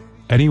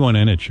 Anyone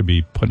in it should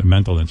be put in a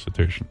mental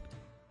institution.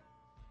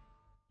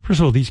 First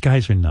of all, these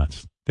guys are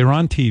nuts. They're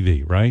on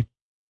TV, right?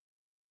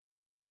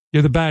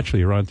 You're the Bachelor.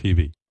 You're on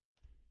TV.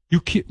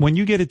 When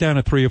you get it down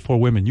to 3 or 4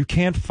 women, you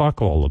can't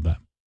fuck all of them.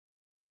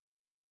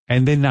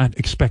 And then not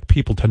expect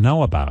people to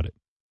know about it.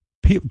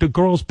 The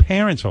girls'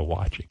 parents are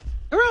watching.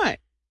 Right.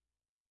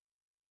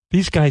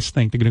 These guys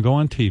think they're going to go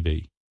on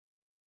TV.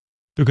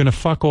 They're going to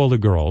fuck all the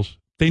girls.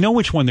 They know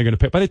which one they're going to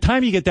pick. By the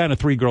time you get down to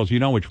 3 girls, you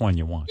know which one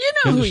you want. You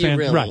know who you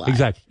really like. like.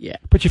 Exactly. Yeah.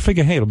 But you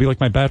figure, hey, it'll be like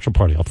my bachelor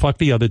party. I'll fuck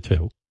the other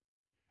 2.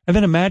 And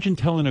then imagine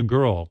telling a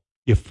girl,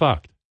 you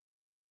fucked.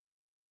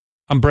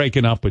 I'm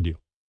breaking up with you.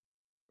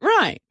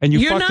 Right. And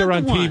you fucked her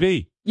on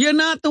TV. You're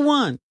not the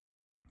one.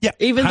 Yeah.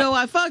 Even though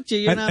I fucked you,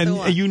 you're not the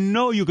one. And you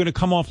know you're going to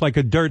come off like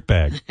a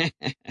dirtbag.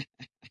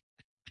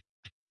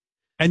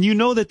 And you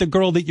know that the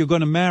girl that you're going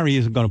to marry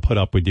isn't going to put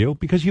up with you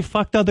because you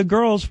fucked other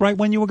girls right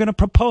when you were going to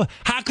propose.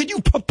 How could you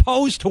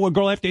propose to a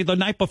girl after the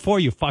night before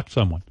you fucked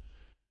someone?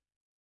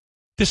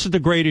 This is the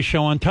greatest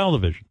show on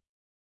television.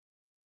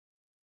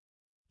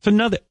 It's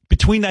another,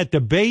 between that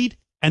debate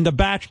and The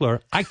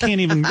Bachelor, I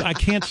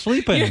can't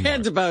sleep anymore. Your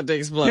head's about to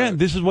explode. Yeah,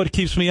 this is what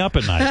keeps me up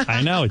at night.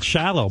 I know, it's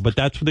shallow, but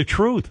that's the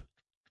truth.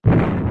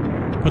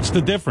 What's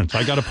the difference?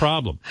 I got a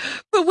problem.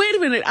 But wait a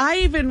minute. I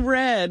even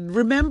read,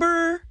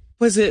 remember,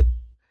 was it?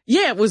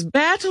 Yeah, it was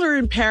Bachelor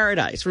in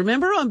Paradise.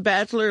 Remember on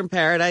Bachelor in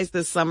Paradise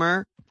this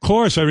summer? Of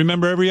course, I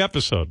remember every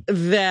episode.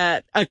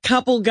 That a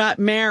couple got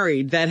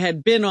married that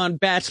had been on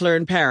Bachelor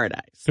in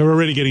Paradise. They're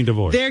already getting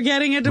divorced. They're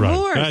getting a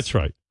divorce. Right, that's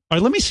right. All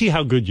right, let me see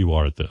how good you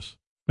are at this.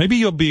 Maybe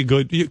you'll be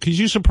good, because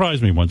you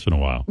surprise me once in a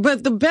while.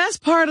 But the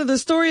best part of the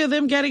story of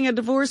them getting a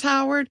divorce,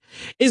 Howard,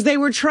 is they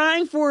were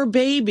trying for a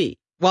baby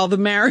while the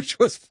marriage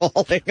was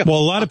falling apart. Well,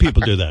 a lot of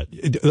people do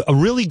that. A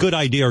really good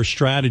idea or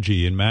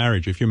strategy in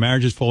marriage, if your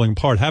marriage is falling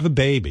apart, have a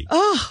baby.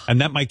 Oh.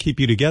 And that might keep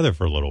you together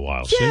for a little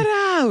while. Get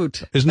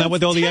out. Isn't that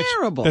what all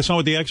terrible. That's not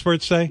what the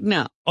experts say?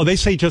 No. Oh, they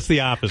say just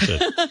the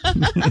opposite.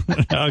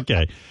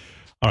 Okay.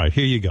 All right,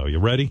 here you go. You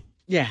ready?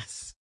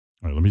 Yes.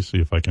 All right, let me see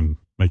if I can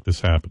make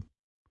this happen.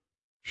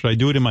 Should I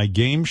do it in my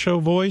game show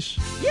voice?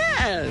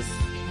 Yes.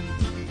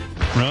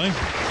 Really?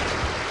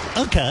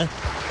 Okay.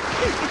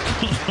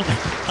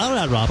 All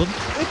right, Robin.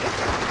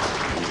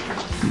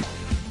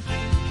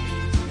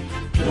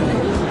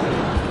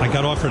 I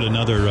got offered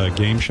another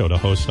game show to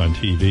host on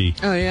TV.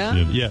 Oh, yeah?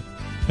 Yeah.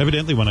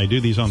 Evidently, when I do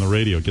these on the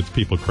radio, it gets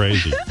people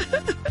crazy.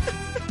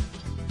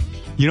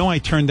 You know, I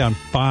turned down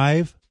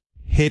 5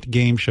 hit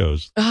game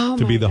shows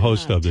to be the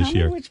host of this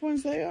year. Tell me which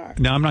ones they are.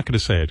 Now, I'm not going to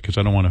say it because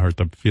I don't want to hurt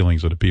the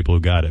feelings of the people who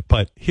got it.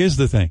 But here's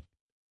the thing.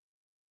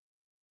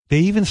 They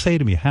even say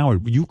to me,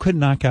 Howard, you could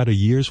knock out a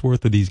year's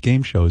worth of these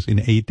game shows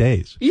in 8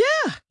 days. Yeah.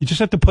 You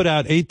just have to put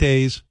out 8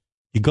 days.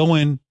 You go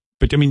in,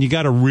 but I mean, you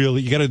got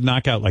to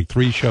knock out like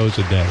 3 shows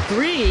a day.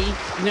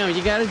 3? No,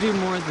 you got to do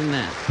more than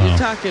that. You're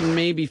talking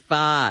maybe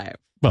 5.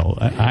 Well,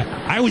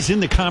 I was in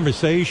the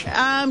conversation.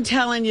 I'm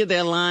telling you,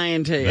 they're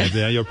lying to you.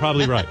 Yeah, you're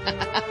probably right.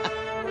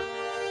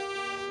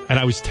 And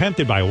I was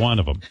tempted by one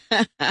of them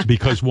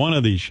because one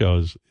of these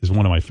shows is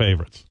one of my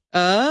favorites.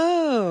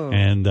 Oh.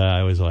 And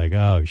I was like,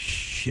 oh,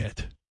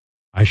 shit.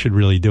 I should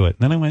really do it. And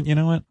then I went, you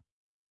know what?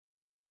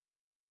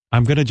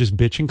 I'm going to just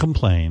bitch and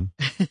complain.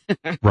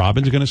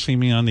 Robin's going to see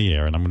me on the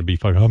air, and I'm going to be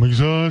fucking, I'm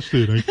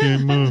exhausted. I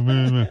can't move.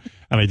 And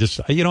I just,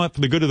 you know what?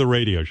 For the good of the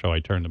radio show, I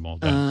turned them all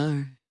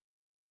down.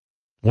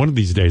 One of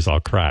these days, I'll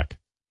crack,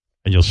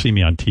 and you'll see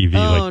me on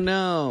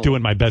TV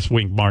doing my best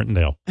Wink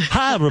Martindale.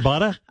 Hi,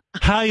 everybody.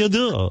 How you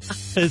doing?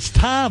 It's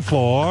time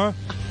for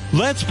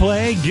Let's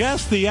Play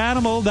Guess the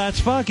Animal That's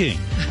Fucking.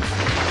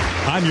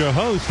 I'm your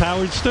host,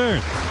 Howard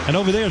Stern. And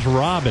over there's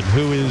Robin,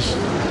 who is,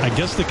 I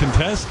guess, the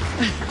contestant,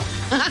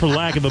 for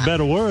lack of a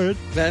better word.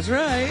 That's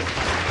right.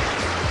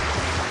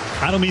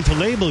 I don't mean to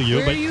label you,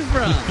 but... Where are you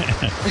from?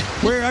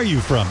 Where are you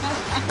from?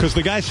 Because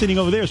the guy sitting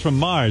over there is from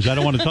Mars. I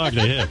don't want to talk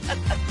to him.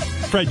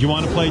 Fred, you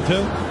want to play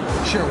too?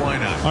 Sure, why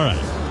not? All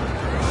right.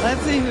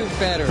 Let's see who's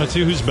better. Let's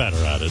see who's better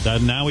at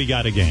it. Now we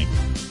got a game.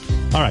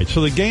 All right,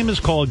 so the game is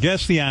called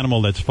Guess the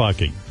Animal That's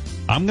Fucking.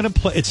 I'm going to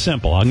play, it's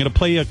simple. I'm going to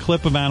play a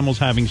clip of animals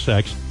having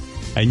sex,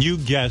 and you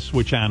guess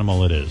which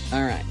animal it is.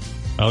 All right.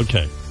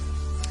 Okay.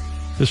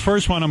 This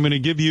first one, I'm going to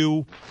give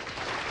you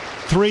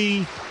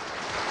 3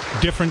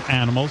 different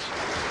animals,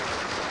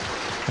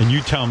 and you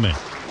tell me.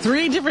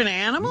 3 different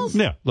animals?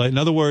 Yeah. Like, in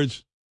other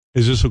words,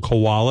 is this a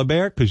koala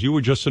bear? Because you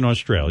were just in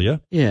Australia.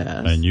 Yes.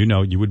 And you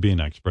know you would be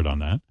an expert on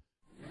that.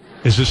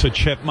 Is this a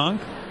chipmunk?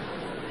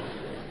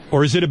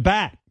 Or is it a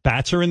bat?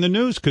 Bats are in the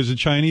news because the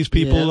Chinese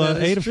people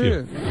ate a few.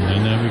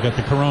 And then we got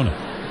the corona.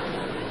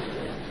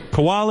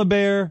 Koala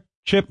bear,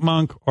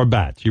 chipmunk, or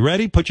bats? You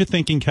ready? Put your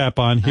thinking cap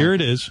on. Here it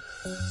is.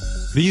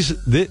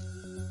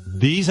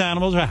 These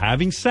animals are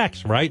having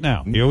sex right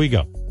now. Here we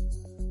go.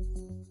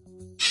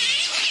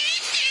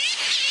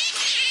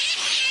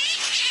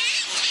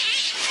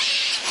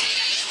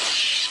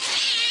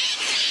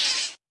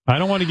 I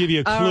don't want to give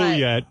you a clue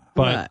yet,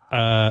 but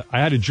I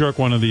had to jerk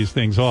one of these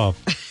things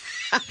off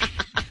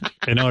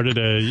in order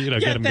to,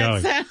 get them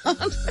going.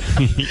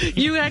 Sound.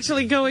 You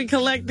actually go and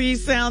collect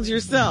these sounds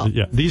yourself.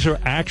 Yeah, these are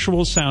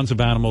actual sounds of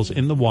animals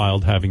in the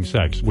wild having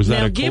sex. Was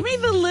that give me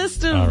the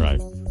list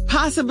of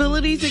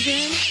possibilities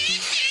again.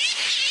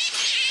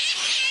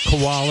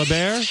 Koala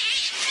bear,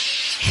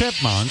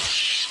 chipmunk,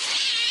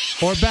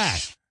 or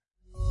bat.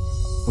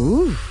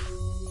 Ooh.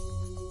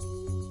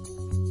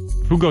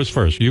 Who goes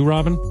first? You,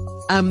 Robin?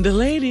 I'm the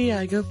lady.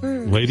 I go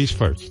first. Ladies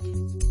first.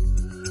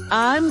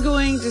 I'm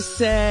going to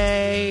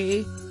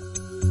say...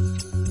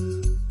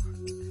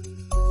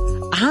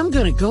 I'm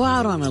going to go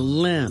out on a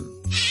limb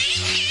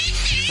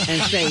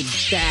and say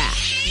bat.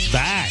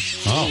 Bat?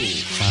 Oh.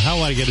 How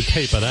will I get a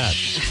tape of that?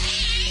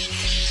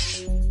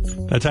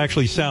 That's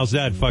actually Sal's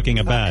dad fucking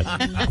a bat.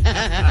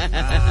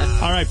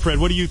 All right, Fred,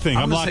 what do you think?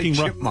 I'm locking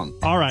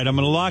chipmunk. All right, I'm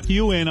going to lock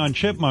you in on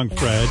chipmunk,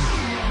 Fred.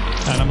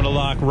 And I'm going to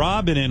lock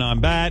Robin in on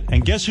bat.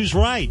 And guess who's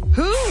right?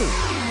 Who?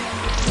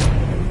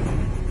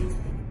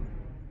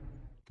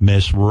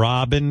 Miss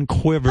Robin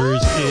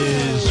Quivers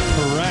is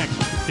correct.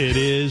 It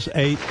is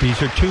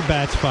these are 2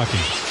 bats fucking.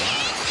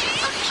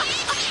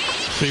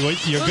 See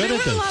what you're good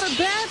at this. There were a lot of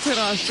bats in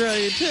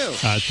Australia too.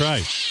 That's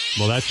right.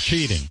 Well, that's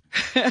cheating.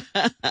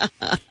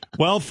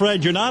 Well,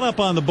 Fred, you're not up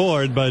on the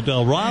board, but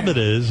Robin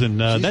is,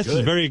 and this is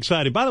very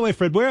exciting. By the way,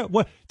 Fred,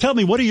 tell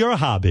me, what are your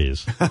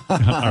hobbies? All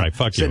right,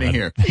 fuck you. Sitting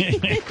here.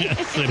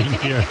 Sitting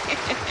here.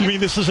 You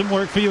mean this doesn't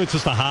work for you? It's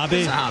just a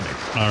hobby? It's a hobby.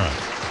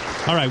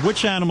 All right.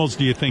 Which animals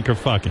do you think are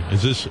fucking?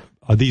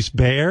 Are these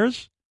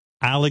bears,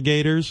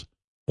 alligators,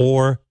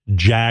 or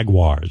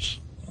jaguars?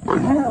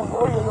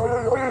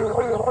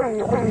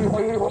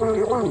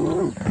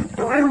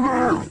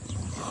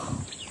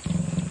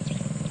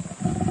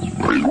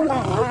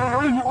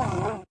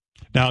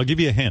 Now, I'll give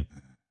you a hint.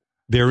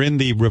 They're in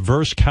the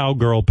reverse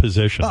cowgirl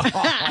position.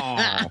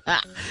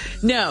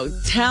 No,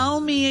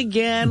 tell me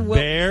again what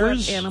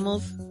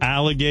animals?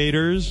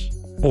 Alligators,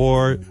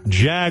 or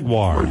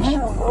jaguars?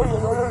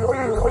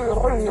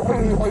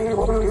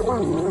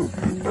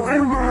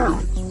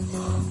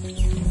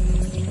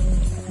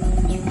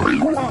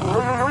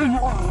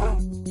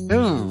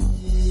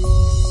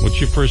 What's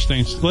your first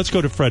name? Let's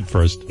go to Fred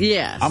first.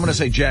 Yes. I'm going to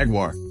say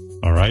jaguar.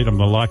 All right, I'm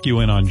going to lock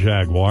you in on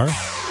jaguar.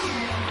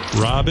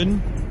 Robin,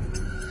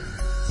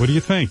 what do you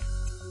think?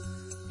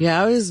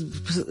 Yeah, I was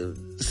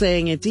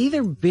saying it's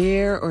either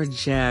bear or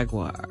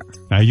jaguar.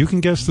 Now, you can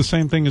guess the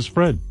same thing as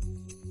Fred.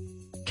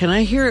 Can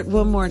I hear it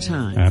one more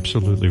time?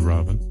 Absolutely,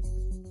 Robin.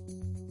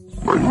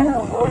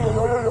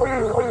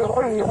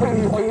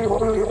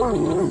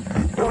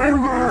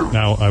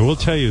 Now, I will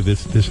tell you,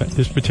 this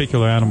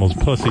particular animal's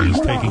pussy is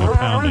taking a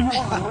pounding.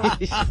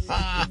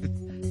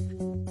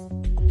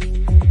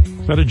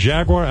 Is that a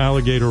jaguar,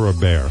 alligator, or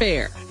bear?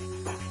 Bear.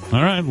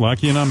 All right,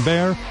 lock you in on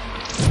bear.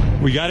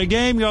 We got a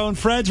game going.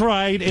 Fred's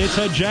right. It's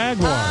a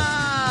jaguar.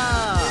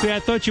 See, I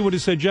thought you would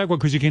have said jaguar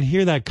because you can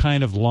hear that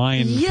kind of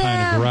lion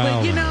kind of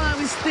growl. But, I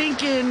was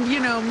thinking,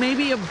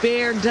 maybe a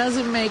bear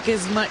doesn't make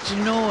as much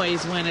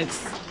noise when it's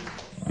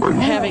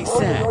having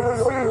sex.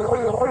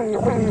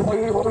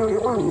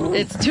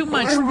 It's too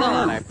much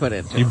thought I put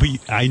into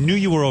it. I knew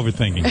you were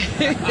overthinking.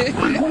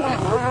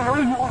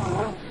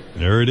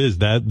 There it is.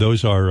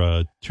 Those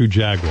are 2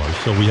 jaguars.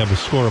 So we have a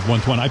score of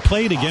 1-1. I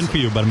played again for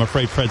you, but I'm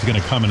afraid Fred's going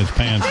to come in his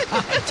pants.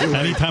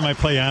 Anytime I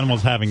play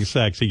animals having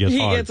sex, he gets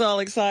hard. He gets all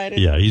excited.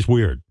 Yeah, he's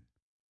weird.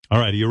 All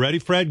right, are you ready,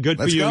 Fred? Good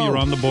Let's for you. go. You're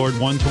on the board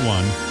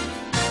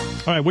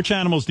 1-1. All right, which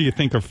animals do you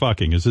think are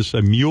fucking? Is this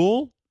a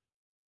mule?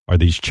 Are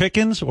these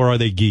chickens or are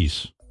they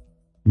geese?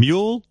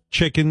 Mule,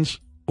 chickens,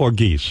 or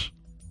geese?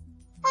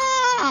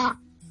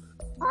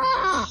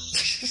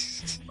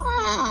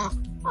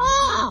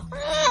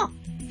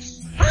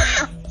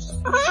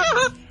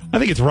 I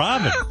think it's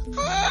Robin.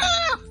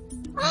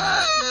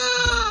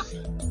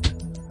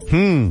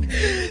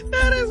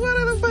 That is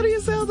one of the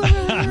funniest sounds I've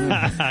ever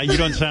heard. You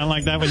don't sound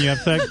like that when you have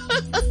sex?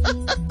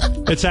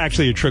 It's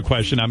actually a trick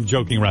question. I'm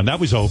joking around. That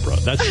was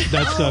Oprah.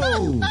 That's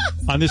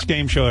on this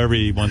game show,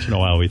 every once in a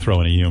while we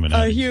throw in a human.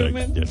 A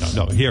human?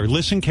 No. Here,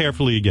 listen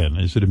carefully again.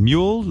 Is it a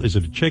mule? Is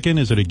it a chicken?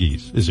 Is it a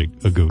geese? Is it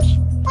a goose?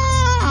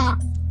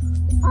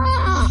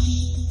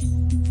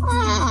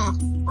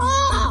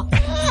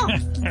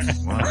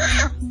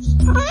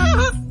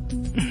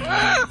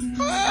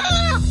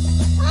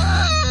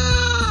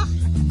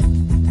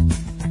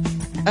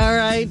 All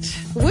right.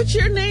 What's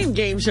your name,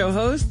 game show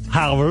host?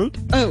 Howard.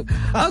 Oh,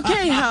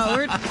 okay,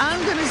 Howard.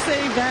 I'm going to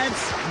say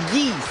that's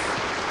geese.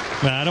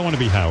 Nah, I don't want to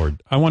be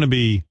Howard. I want to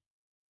be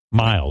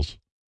Miles.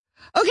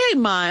 Okay,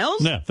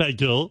 Miles. Yeah,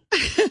 thank you.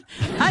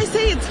 I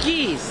say it's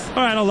geese. All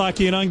right, I'll lock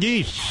you in on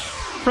geese.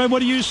 Fred, what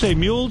do you say,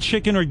 mule,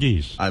 chicken, or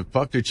geese? I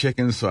fucked a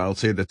chicken, so I'll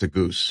say that's a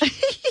goose.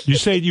 You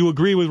say you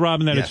agree with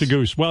Robin that Yes. it's a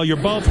goose. Well, you're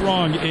both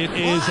wrong. It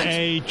is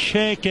a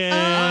chicken.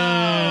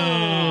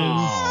 Oh.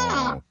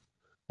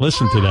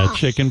 Listen to that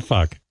chicken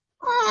fuck.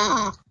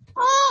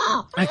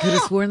 I could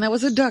have sworn that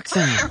was a duck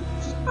sound.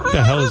 What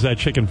the hell is that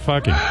chicken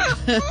fucking?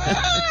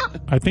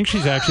 I think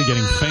she's actually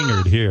getting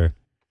fingered here.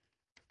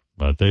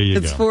 But there you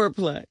It's go.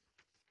 foreplay.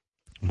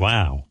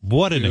 Wow.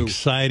 What an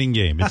exciting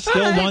game. It's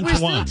still 1-1. We're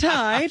still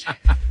tied.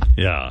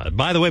 Yeah.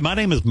 By the way, my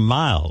name is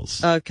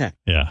Miles. Okay.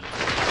 Yeah.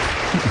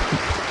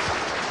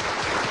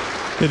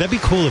 Yeah, that'd be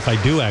cool if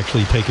I do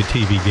actually take a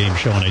TV game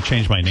show and I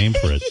change my name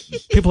for it.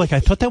 People are like,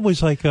 I thought that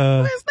was like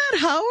Isn't that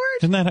Howard?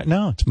 Isn't that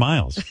no, it's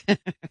Miles.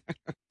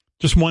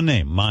 Just one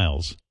name,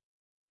 Miles.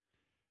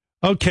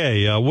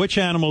 Okay, which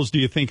animals do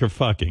you think are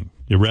fucking?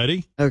 You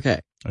ready? Okay.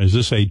 Is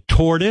this a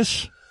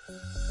tortoise,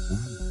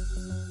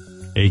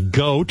 a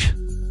goat,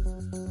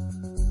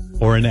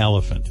 or an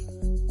elephant?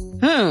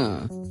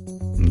 Huh.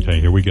 Okay,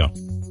 here we go.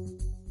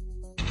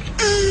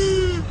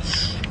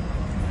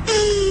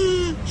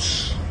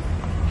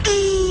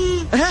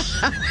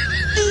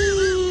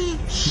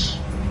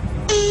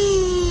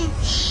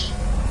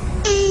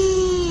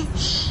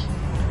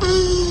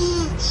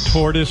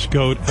 Tortoise,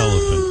 goat,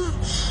 elephant.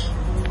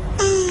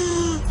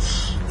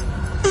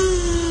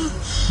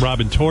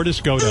 Robin, tortoise,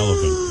 goat,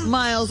 elephant.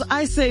 Miles,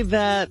 I say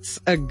that's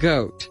a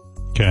goat.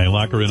 Okay,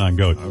 lock her in on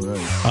goat. All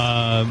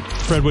right.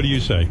 Fred, what do you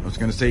say? I was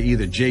going to say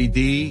either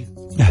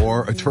JD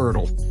or a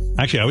turtle.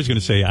 Actually, I was going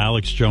to say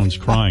Alex Jones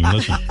crying.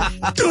 Listen.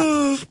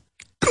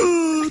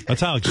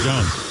 That's Alex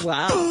Jones.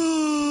 Wow.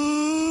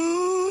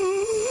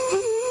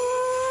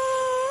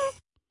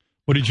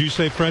 What did you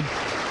say, Fred?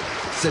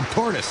 Said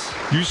tortoise.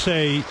 You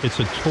say it's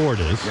a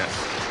tortoise.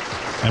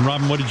 Yes. And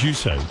Robin, what did you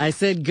say? I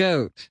said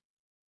goat.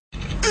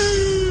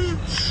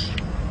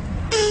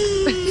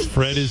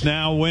 Fred is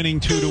now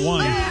winning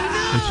 2-1.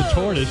 It's a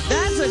tortoise.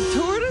 That's a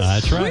tortoise?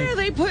 That's right. Where are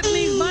they putting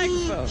these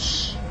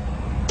microphones?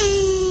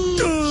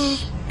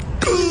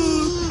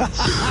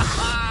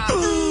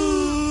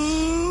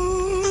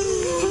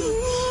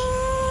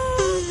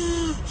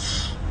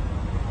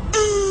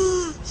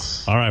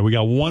 All right, we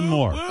got one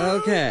more.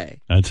 Okay.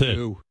 That's it.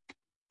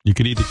 You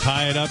could either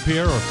tie it up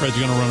here or Fred's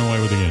going to run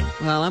away with the game.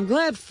 Well, I'm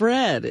glad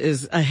Fred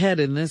is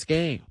ahead in this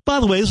game. By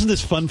the way, isn't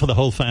this fun for the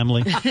whole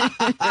family?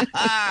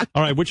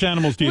 All right, which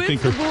animals do you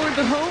think are... When's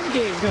the home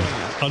game coming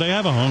up? Oh, they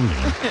have a home game.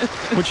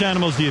 Which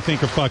animals do you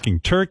think are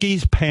fucking?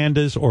 Turkeys,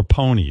 pandas, or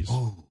ponies?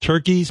 Oh.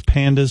 Turkeys,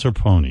 pandas, or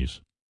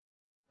ponies?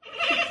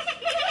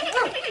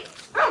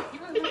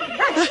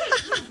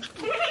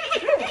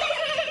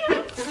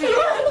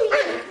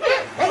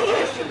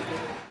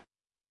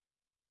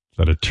 Is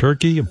that a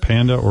turkey, a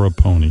panda, or a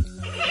pony?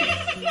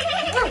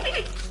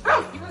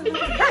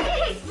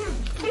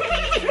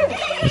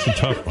 That's a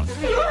tough one.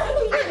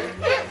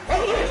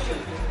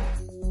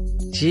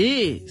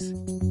 Jeez.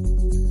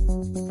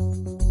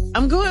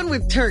 I'm going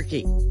with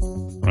turkey.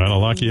 All right,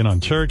 I'll lock you in on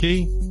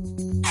turkey.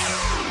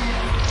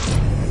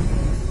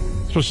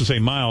 Supposed to say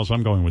Miles.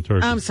 I'm going with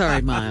turkey. I'm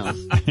sorry,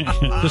 Miles.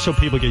 Just so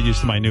people get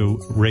used to my new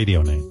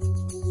radio name.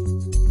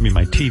 I mean,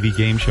 my TV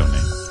game show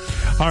name.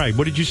 All right,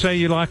 what did you say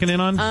you're locking in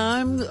on?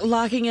 I'm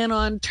locking in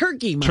on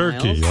turkey, Miles.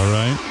 Turkey, all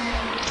right.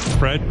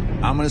 Fred?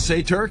 I'm going to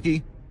say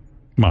turkey.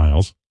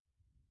 Miles.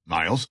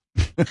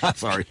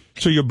 Sorry.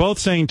 So you're both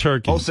saying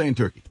turkey. Both saying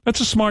turkey.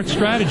 That's a smart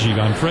strategy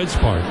on Fred's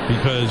part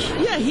because...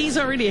 Yeah, he's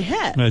already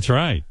ahead. That's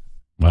right.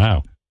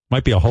 Wow.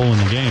 Might be a hole in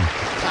the game.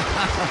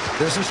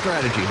 There's a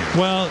strategy here.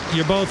 Well,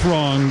 you're both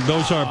wrong.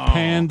 Those are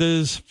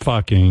pandas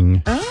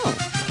fucking... Oh.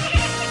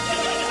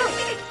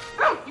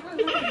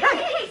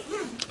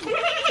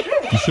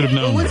 You should have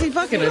known. Well, was he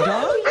fucking a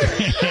dog?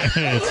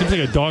 It seems like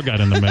a dog got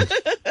in the mix.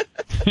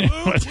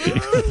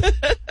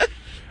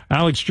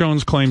 Alex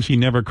Jones claims he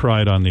never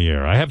cried on the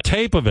air. I have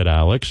tape of it,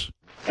 Alex.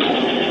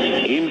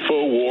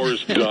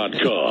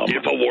 Infowars.com.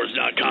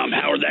 Infowars.com.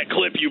 Howard, that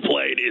clip you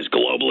played is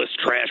globalist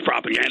trash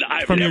propaganda.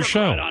 I've From never your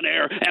show. cried on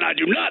air, and I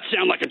do not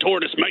sound like a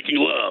tortoise making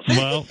love.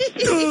 Well,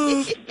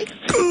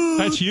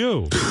 that's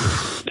you.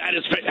 That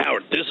is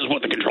Howard. This is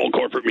what the controlled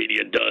corporate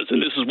media does,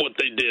 and this is what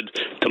they did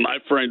to my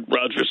friend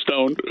Roger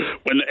Stone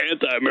when the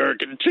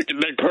anti-American chicken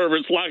neck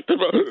perverts locked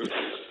him up.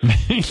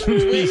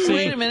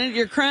 Wait a minute,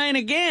 you're crying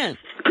again.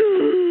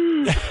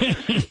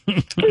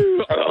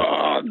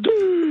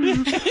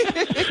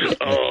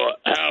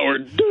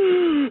 Howard.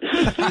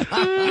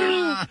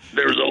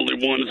 There's only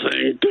one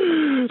thing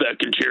that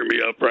can cheer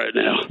me up right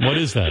now. What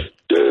is that?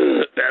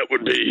 That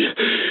would be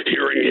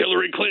hearing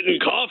Hillary Clinton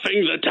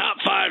coughing the top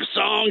 5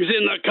 songs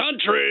in the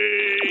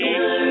country.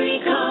 Hillary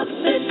coughs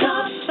the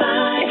top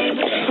 5.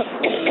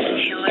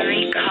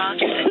 Hillary coughs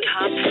the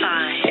top 5.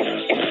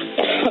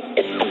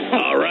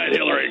 All right,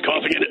 Hillary,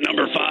 coughing in at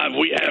number 5.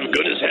 We have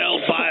Good as Hell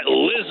by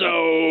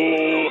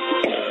Lizzo.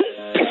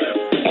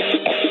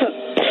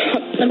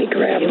 Let me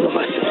grab you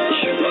one.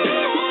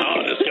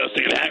 Oh,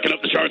 disgusting. And hacking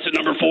up the charts at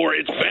number 4,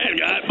 it's Bad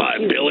Guy by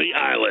Billie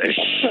Eilish.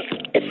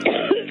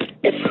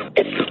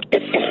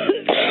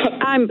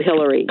 I'm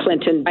Hillary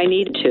Clinton. I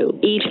need to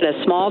eat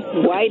a small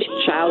white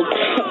child. Oh,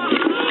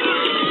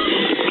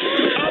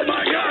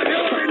 my God,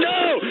 Hillary,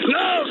 no!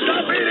 No,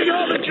 stop eating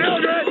all the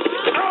children!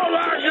 Oh,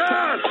 my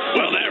God!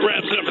 Well, that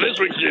wraps it up for this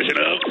week's edition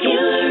of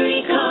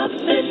Hillary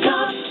coughs the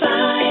top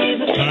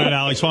 5. All right,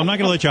 Alex. Well, I'm not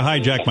going to let you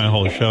hijack my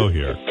whole show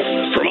here.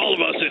 From all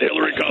of us at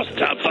Hillary Coughs the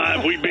Top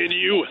 5, we bid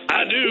you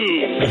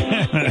adieu.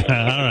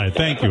 All right.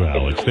 Thank you,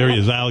 Alex. There he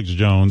is, Alex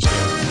Jones.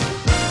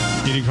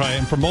 Getting cry.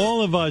 And from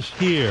all of us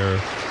here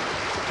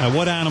at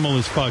What Animal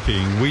is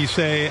Fucking, we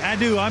say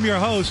adieu. I'm your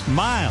host,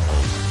 Miles.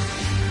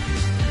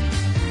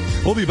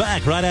 We'll be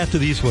back right after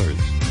these words.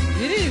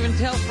 You didn't even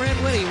tell Fred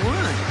what he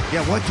won.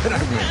 Yeah, what did I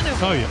win?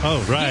 Oh, yeah.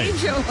 Oh, right. Game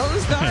show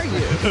host are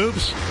you?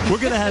 Oops. We're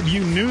going to have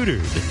you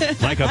neutered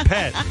like a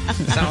pet.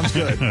 Sounds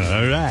good.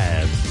 All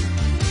right.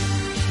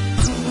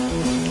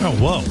 Oh,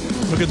 whoa.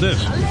 Look at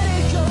this.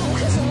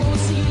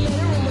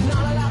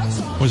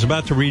 I was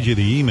about to read you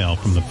the email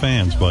from the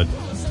fans, but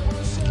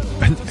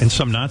and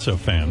some not so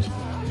fans.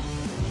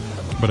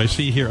 But I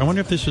see here, I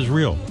wonder if this is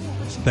real.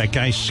 That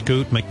guy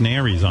Scoot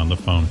McNairy's on the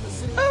phone.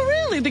 Oh,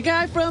 really? The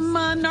guy from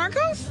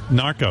Narcos?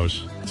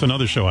 Narcos. It's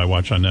another show I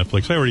watch on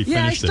Netflix. I already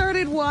finished it. Yeah, I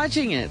started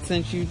watching it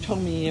since you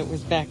told me it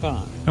was back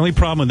on. The only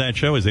problem with that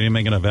show is they didn't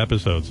make enough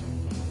episodes.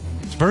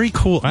 It's very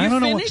cool. I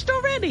don't know. You finished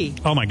already?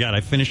 Oh, my God.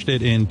 I finished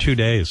it in 2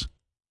 days.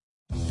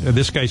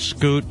 This guy,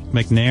 Scoot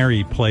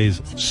McNairy,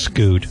 plays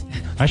Scoot.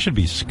 I should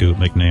be Scoot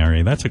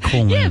McNairy. That's a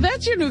cool name. Yeah,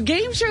 that's your new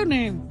game show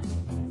name.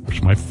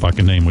 Wish my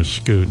fucking name was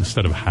Scoot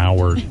instead of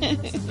Howard.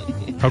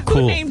 How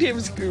cool. Who named him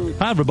Scoot?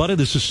 Hi, everybody.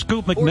 This is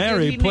Scoot Or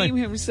McNairy. did he name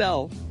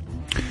himself?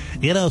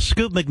 You know,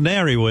 Scoot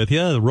McNairy with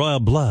you, the Royal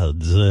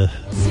Bloods.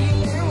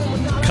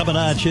 Coming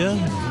at you,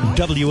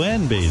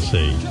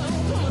 WNBC.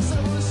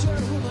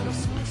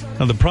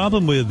 Now, the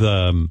problem with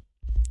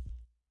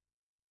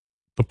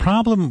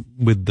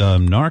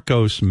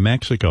Narcos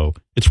Mexico,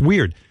 it's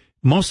weird.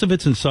 Most of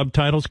it's in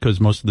subtitles because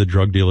most of the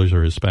drug dealers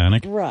are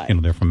Hispanic. Right. You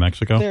know, they're from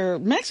Mexico. They're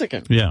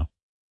Mexican. Yeah.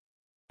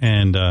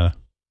 And, but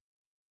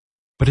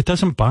it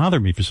doesn't bother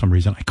me for some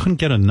reason. I couldn't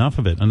get enough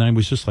of it. And I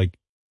was just like,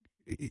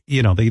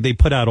 you know, they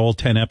put out all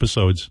 10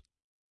 episodes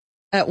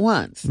At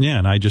once. Yeah,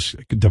 and I just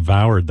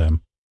devoured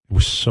them. It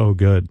was so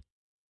good.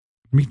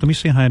 Let me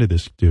say hi to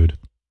this dude.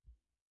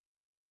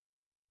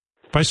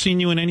 Have I seen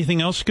you in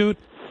anything else, Scoot?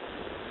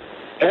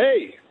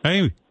 Hey.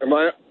 Hey. Am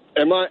I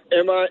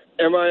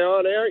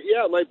on air?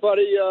 Yeah, my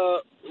buddy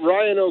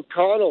Ryan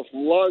O'Connell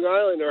from Long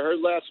Island, I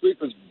heard last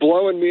week, was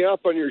blowing me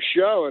up on your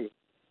show, and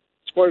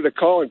just wanted to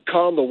call and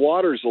calm the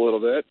waters a little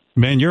bit.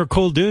 Man, you're a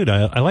cool dude.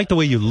 I like the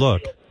way you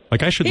look.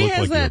 Like I should He look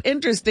has like that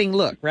interesting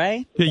look,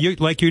 right? you.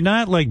 Yeah, you're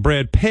not like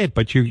Brad Pitt,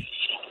 but you're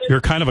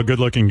kind of a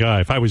good-looking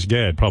guy. If I was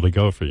gay, I'd probably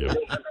go for you.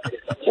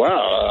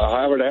 Wow,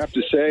 I would have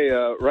to say,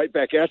 right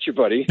back at you,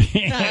 buddy.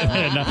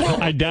 No,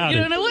 I doubt You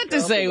it. don't know what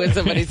to say when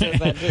somebody says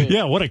that to you.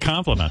 Yeah, what a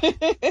compliment.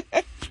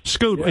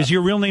 Scoot, is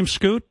your real name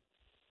Scoot?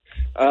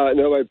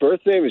 No, my birth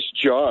name is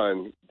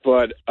John,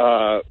 but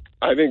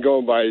I've been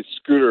going by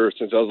Scooter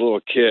since I was a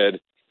little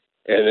kid.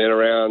 And then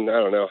around, I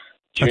don't know,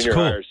 junior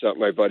high or something,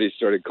 my buddies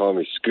started calling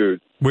me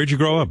Scoot. Where'd you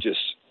grow up?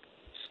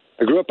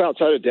 I grew up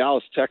outside of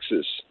Dallas,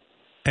 Texas.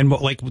 And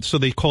so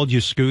they called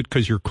you Scoot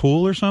because you're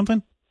cool or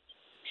something?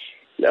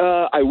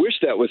 I wish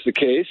that was the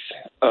case.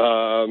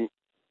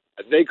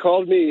 They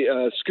called me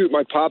Scoot.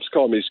 My pops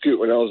called me Scoot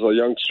when I was a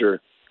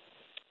youngster.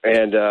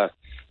 And,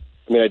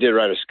 I did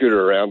ride a scooter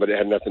around, but it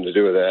had nothing to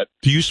do with that.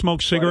 Do you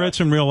smoke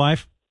cigarettes in real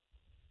life?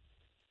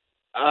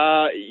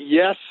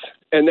 Yes,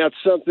 and that's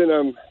something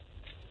I'm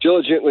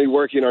diligently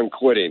working on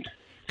quitting.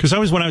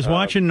 Because when I was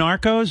watching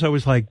Narcos, I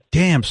was like,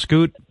 damn,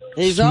 Scoot.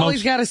 He's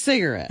always got a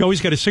cigarette. You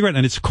always got a cigarette,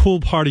 and it's a cool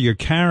part of your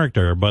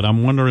character, but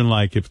I'm wondering,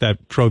 like, if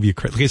that drove you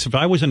crazy. Because if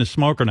I wasn't a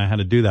smoker and I had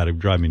to do that, it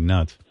would drive me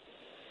nuts.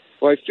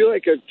 Well, I feel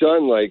like I've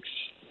done,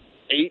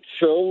 8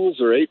 films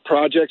or 8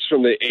 projects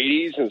from the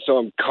 80s, and so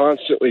I'm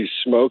constantly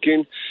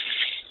smoking.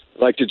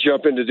 I like to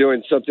jump into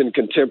doing something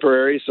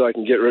contemporary so I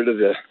can get rid of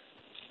the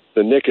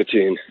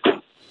nicotine.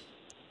 It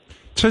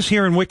says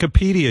here in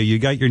Wikipedia you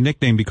got your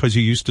nickname because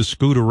you used to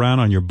scoot around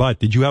on your butt.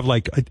 Did you have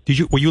were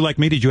you like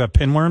me? Did you have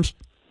pinworms?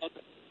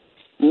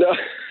 No.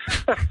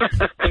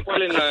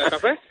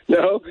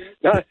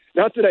 No,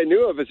 not that I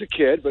knew of as a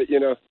kid, but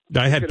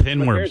I had my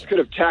pinworms. parents could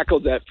have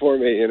tackled that for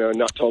me, and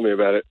not told me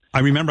about it. I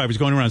remember I was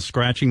going around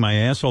scratching my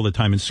ass all the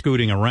time and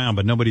scooting around,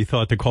 but nobody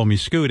thought to call me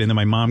Scoot. And then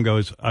my mom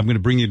goes, "I'm going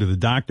to bring you to the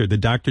doctor." The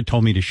doctor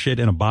told me to shit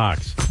in a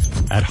box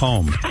at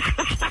home.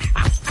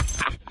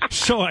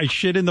 So I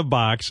shit in the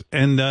box,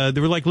 and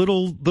there were like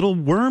little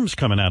worms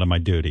coming out of my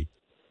duty.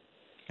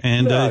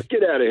 And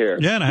get out of here.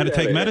 Yeah, and I had to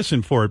take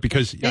medicine for it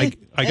because I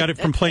got it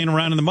from playing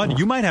around in the mud.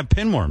 You might have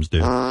pinworms,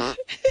 dude.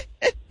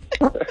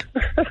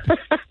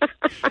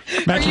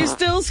 Are you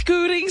still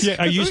scooting? Yeah,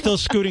 are you still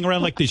scooting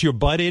around like this? Your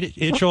butt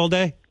itch all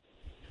day?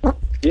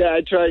 Yeah,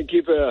 I try and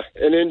keep an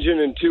engine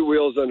and 2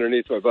 wheels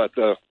underneath my butt,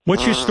 though.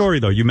 What's your story,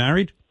 though? You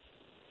married?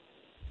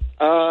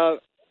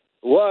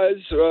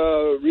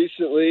 Was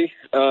recently,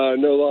 no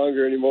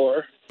longer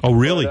anymore. Oh,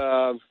 really?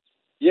 But,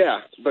 yeah,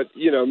 but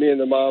me and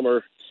the mom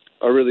are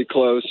really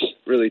close,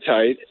 really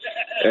tight,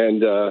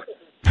 and I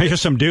hear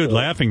some dude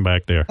laughing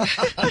back there. Yeah,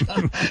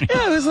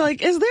 I was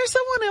like, is there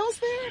someone else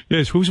there?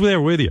 Yes, who's there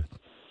with you?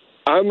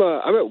 I'm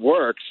at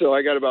work, so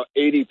I got about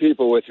 80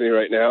 people with me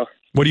right now.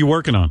 What are you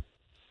working on?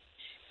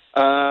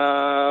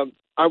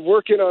 I'm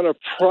working on a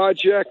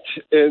project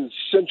in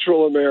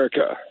Central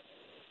America.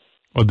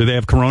 Oh, do they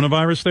have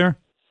coronavirus there?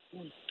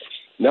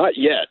 Not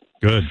yet.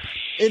 Good.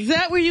 Is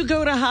that where you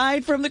go to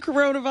hide from the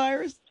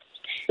coronavirus?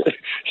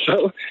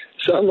 So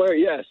somewhere,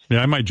 yes.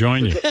 Yeah, I might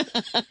join you.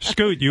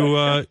 Scoot,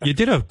 you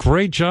did a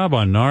great job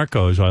on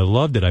Narcos. I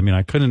loved it.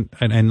 I couldn't,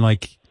 and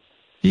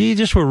you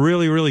just were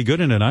really, really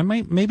good in it.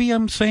 Maybe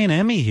I'm saying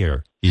Emmy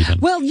here, even.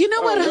 Well, you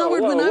know what,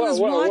 Howard, when I was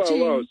watching.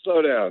 Whoa,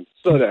 slow down.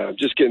 I'm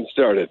just getting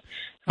started.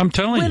 I'm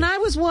telling you. When I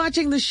was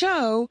watching the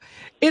show,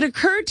 it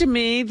occurred to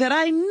me that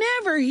I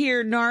never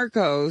hear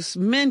Narcos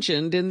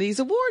mentioned in these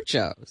award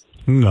shows.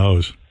 Who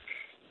knows?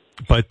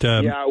 But,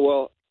 yeah,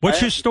 well.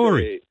 What's your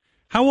story?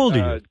 How old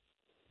are you?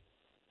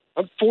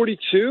 I'm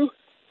 42.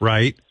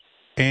 Right.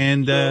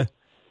 And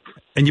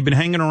you've been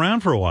hanging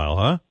around for a while,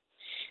 huh?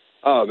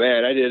 Oh,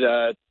 man, I did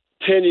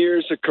 10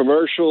 years of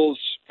commercials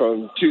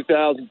from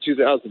 2000 to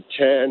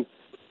 2010.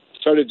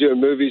 Started doing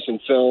movies and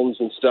films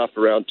and stuff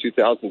around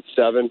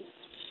 2007.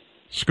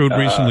 Scoot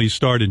recently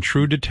starred in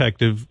True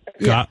Detective,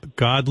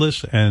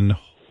 Godless, and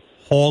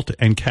Halt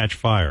and Catch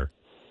Fire.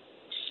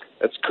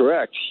 That's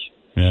correct.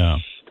 Yeah.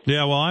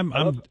 Yeah, well,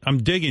 I'm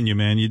digging you,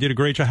 man. You did a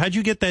great job. How'd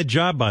you get that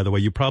job, by the way?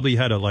 You probably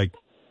had to, like,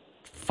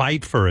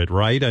 fight for it,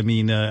 right? I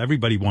mean,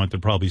 everybody wanted to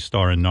probably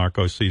star in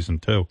Narcos Season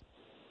 2.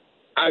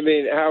 I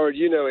mean, Howard,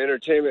 you know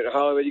entertainment in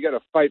Hollywood, you got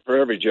to fight for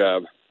every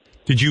job.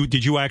 Did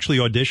you actually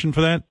audition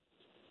for that?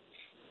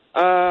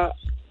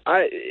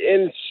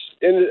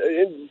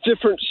 In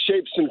different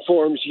shapes and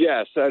forms,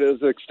 yes. That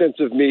is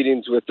extensive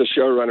meetings with the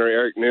showrunner,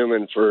 Eric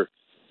Newman, for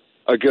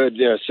a good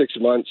 6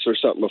 months or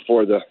something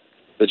before the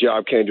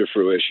job came to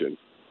fruition.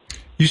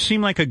 You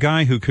seem like a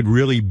guy who could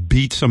really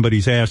beat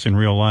somebody's ass in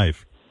real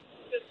life.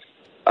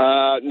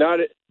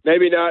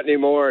 Maybe not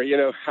anymore. You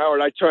know, Howard,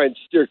 I try and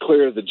steer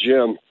clear of the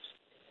gym.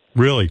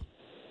 Really?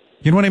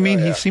 You know what I mean?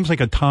 He seems like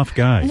a tough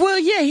guy. Well,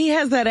 yeah, he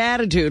has that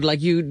attitude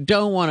like you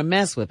don't want to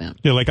mess with him.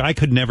 Yeah, like I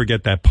could never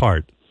get that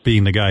part,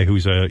 being the guy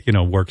who's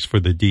works for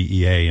the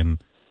DEA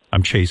and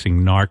I'm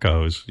chasing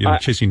narcos,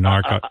 chasing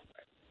narco.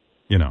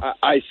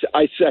 I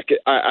second.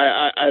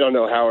 I don't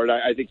know, Howard.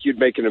 I think you'd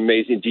make an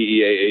amazing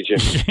DEA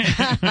agent.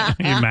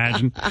 You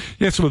imagine?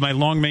 Yes, with my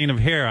long mane of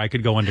hair, I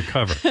could go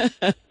undercover.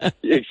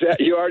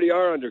 Exactly. You already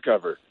are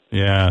undercover.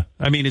 Yeah.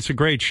 I mean, it's a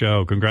great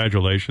show.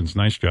 Congratulations.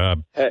 Nice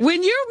job.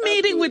 When you're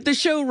meeting with the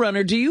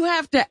showrunner, do you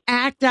have to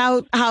act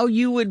out how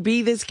you would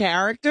be this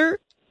character?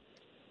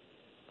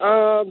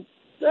 Not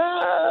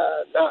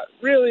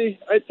really.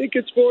 I think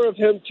it's more of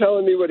him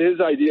telling me what his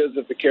ideas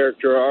of the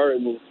character are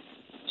and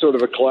sort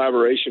of a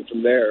collaboration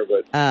from there.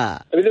 But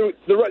I mean,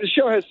 the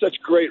show has such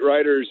great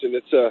writers, and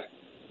it's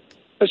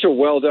such a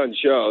well done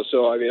show.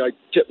 So I mean, I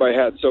tip my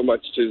hat so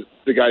much to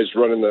the guys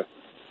running the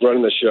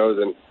show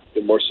than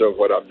more so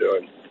what I'm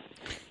doing.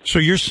 So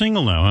you're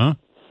single now,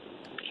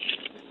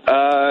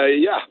 huh?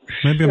 Yeah.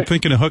 Maybe I'm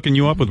thinking of hooking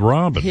you up with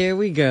Robin. Here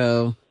we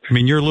go. I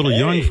mean, you're a little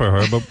young for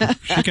her, but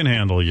she can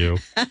handle you.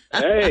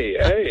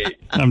 Hey.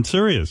 I'm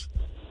serious.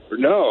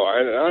 No,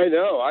 I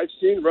know. I've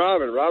seen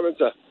Robin.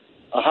 Robin's a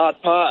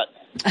hot pot.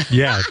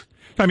 Yeah.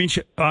 I mean,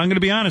 I'm going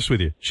to be honest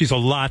with you. She's a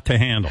lot to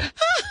handle.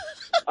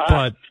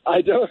 But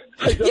I don't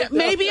yeah,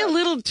 maybe a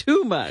little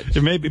too much.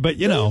 Maybe, but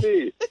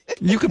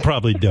you could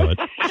probably do it.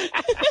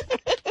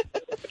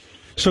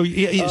 So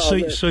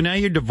now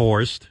you're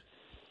divorced,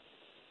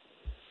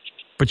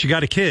 but you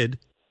got a kid.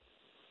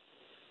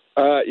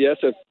 Yes,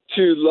 I have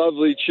two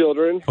lovely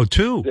children. Oh,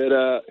 two.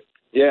 That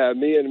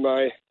me and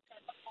my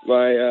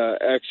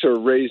ex are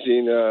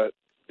raising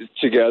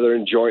together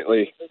and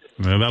jointly.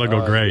 Yeah, that'll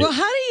go great. Well,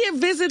 how do you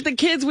visit the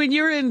kids when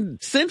you're in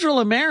Central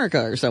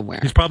America or somewhere?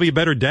 He's probably a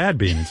better dad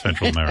being in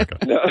Central America.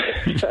 No,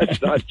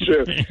 that's not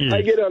true.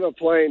 I get on a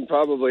plane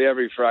probably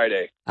every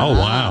Friday. Oh,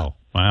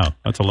 wow.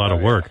 That's a lot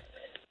of work.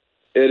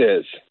 It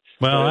is.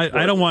 Well,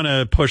 I don't want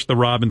to push the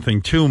Robin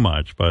thing too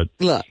much, but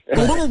look,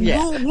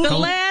 the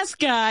last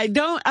guy, I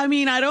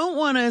don't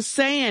want to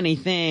say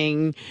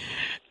anything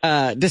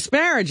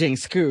disparaging,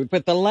 Scoot,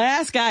 but the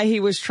last guy he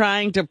was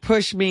trying to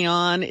push me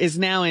on is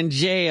now in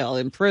jail,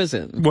 in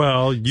prison.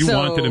 Well, you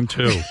wanted him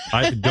too.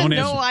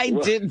 No, I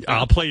didn't.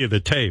 I'll play you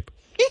the tape.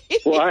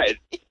 Why?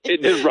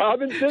 Did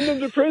Robin send him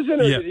to prison,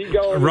 or did he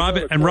go?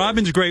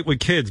 Robin's great with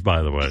kids,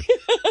 by the way.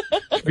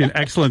 She'd be an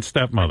excellent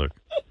stepmother.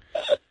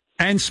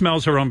 And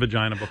smells her own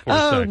vagina before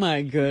sex. Oh,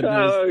 my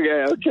goodness.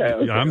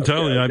 Okay. I'm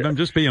telling you, I'm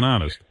just being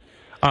honest.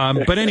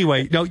 But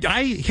anyway,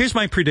 here's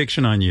my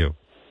prediction on you.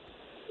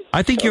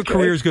 I think your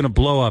career is going to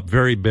blow up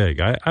very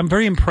big. I'm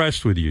very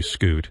impressed with you,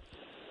 Scoot.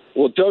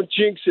 Well, don't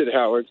jinx it,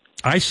 Howard.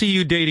 I see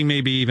you dating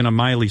maybe even a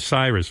Miley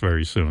Cyrus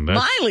very soon.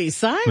 Miley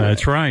Cyrus?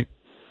 That's right.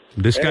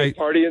 This guy...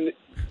 Party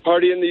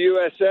in the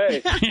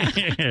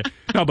USA.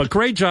 No, but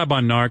great job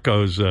on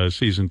Narcos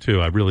Season 2.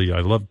 I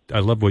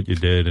love what you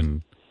did,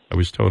 and I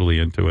was totally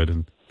into it,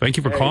 and thank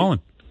you for calling.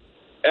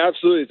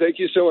 Absolutely. Thank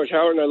you so much,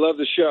 Howard, and I love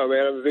the show,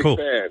 man. I'm a big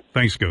fan.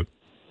 Thanks, Scoot.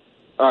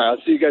 All right, I'll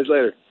see you guys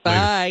later.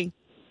 Bye.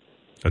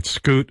 That's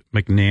Scoot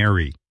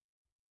McNairy,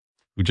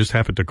 who just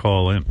happened to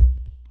call in.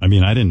 I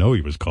mean, I didn't know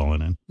he was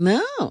calling in.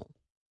 No,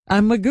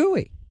 I'm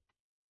Magooey.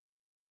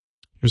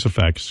 Here's a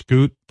fact.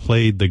 Scoot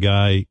played the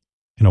guy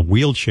in a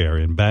wheelchair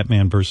in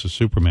Batman versus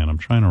Superman. I'm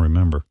trying to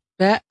remember.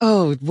 What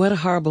a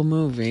horrible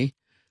movie.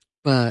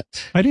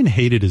 But I didn't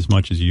hate it as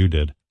much as you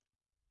did.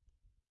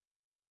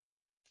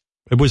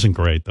 It wasn't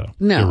great, though.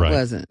 No, right. It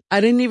wasn't.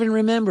 I didn't even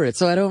remember it,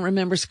 so I don't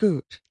remember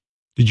Scoot.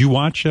 Did you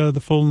watch the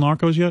full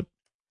Narcos yet?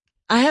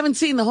 I haven't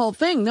seen the whole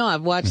thing. No,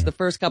 I've watched the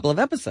first couple of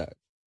episodes.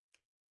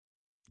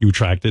 You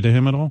attracted to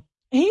him at all?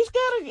 He's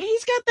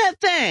got that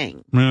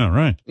thing. Yeah,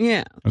 right.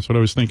 Yeah. That's what I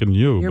was thinking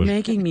You're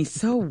making me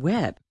so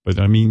wet. But,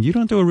 I mean, you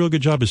don't do a real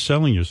good job of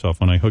selling yourself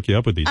when I hook you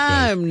up with these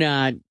guys. I'm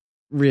not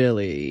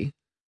really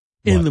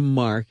in the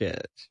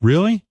market.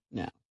 Really?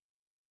 No.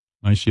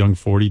 Nice young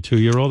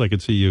 42-year-old. I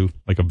could see you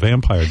like a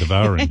vampire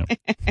devouring him.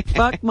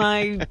 Fuck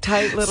my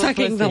tight little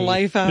Sucking pussy. the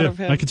life out of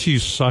him. I could see you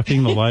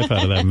sucking the life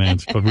out of that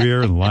man's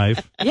career and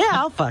life. Yeah,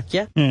 I'll fuck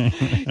you.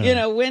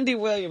 Wendy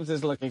Williams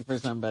is looking for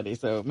somebody,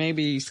 so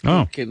maybe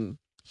Scoot can...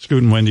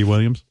 Scoot and Wendy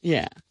Williams?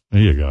 Yeah.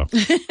 There you go.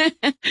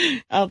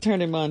 I'll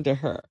turn him on to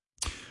her.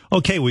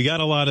 Okay, we got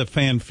a lot of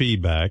fan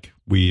feedback.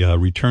 We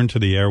returned to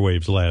the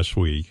airwaves last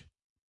week.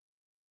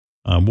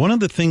 One of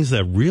the things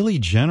that really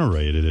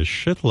generated a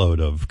shitload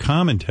of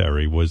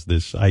commentary was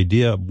this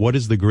idea of what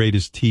is the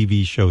greatest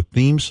TV show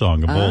theme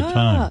song of all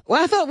time.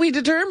 Well, I thought we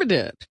determined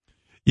it.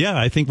 Yeah,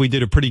 I think we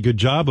did a pretty good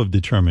job of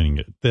determining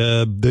it.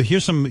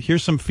 Here's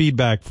some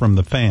feedback from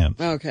the fans.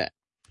 Okay.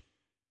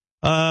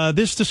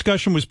 This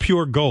discussion was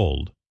pure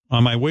gold.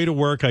 On my way to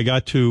work, I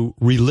got to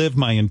relive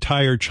my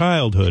entire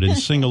childhood and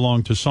sing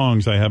along to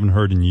songs I haven't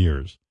heard in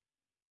years.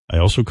 I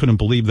also couldn't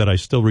believe that I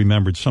still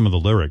remembered some of the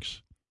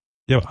lyrics.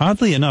 Yeah,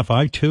 oddly enough,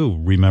 I too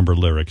remember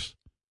lyrics.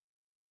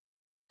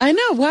 I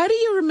know. Why do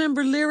you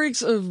remember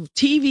lyrics of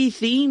TV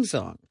theme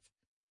songs?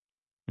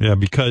 Yeah,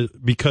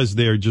 because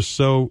they're just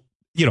so,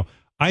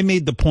 I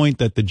made the point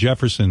that the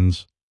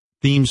Jeffersons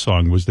theme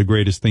song was the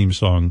greatest theme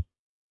song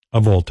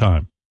of all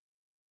time.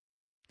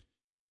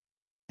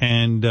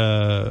 And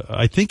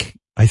I think,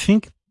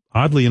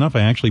 oddly enough,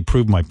 I actually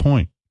proved my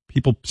point.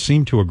 People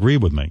seem to agree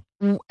with me.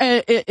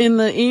 In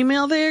the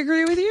email, they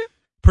agree with you?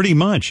 Pretty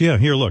much, yeah.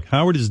 Here, look,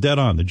 Howard is dead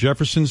on. The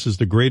Jeffersons is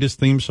the greatest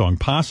theme song,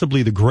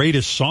 possibly the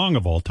greatest song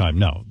of all time.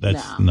 No,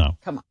 no.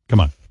 Come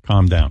on,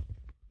 calm down.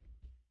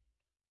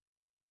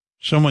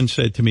 Someone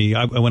said to me,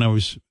 when I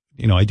was,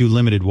 I do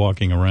limited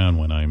walking around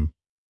when I'm,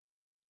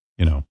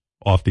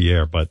 off the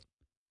air, but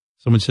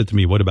someone said to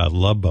me, what about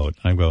Love Boat?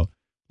 I go,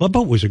 Love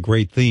Boat was a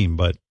great theme,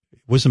 but it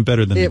wasn't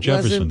better than the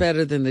Jeffersons. It wasn't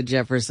better than the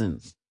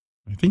Jeffersons.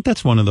 I think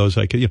that's one of those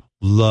I could,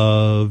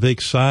 love,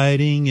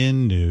 exciting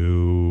and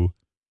new.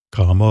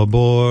 Come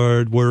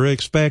aboard, we're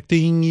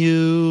expecting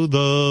you, the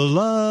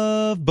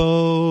Love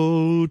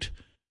Boat.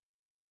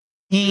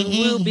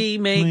 We'll be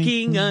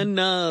making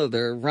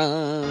another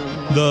run.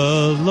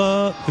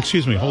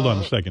 Excuse me, hold on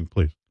a second,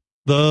 please.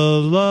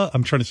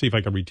 I'm trying to see if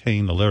I can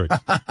retain the lyrics.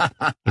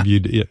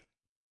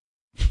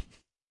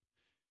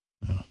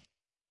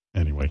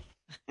 Anyway.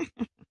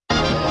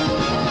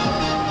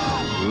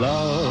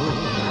 Love,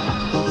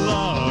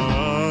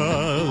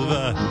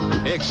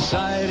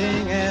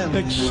 exciting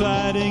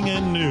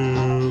and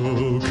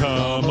new.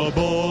 Come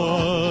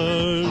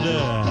aboard,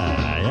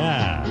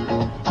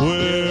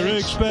 we're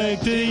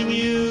expecting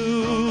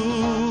you.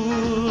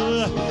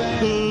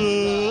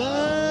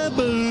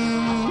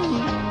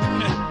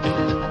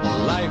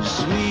 Life's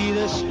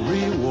sweetest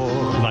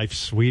reward. Life's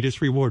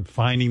sweetest reward,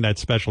 finding that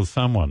special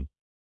someone.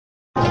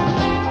 Let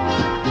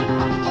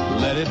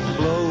it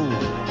flow.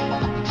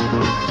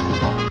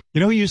 You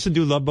know who used to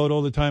do Love Boat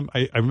all the time?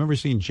 I remember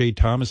seeing Jay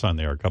Thomas on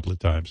there a couple of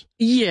times.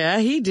 Yeah,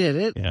 he did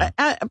it. Yeah.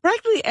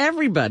 Practically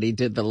everybody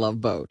did the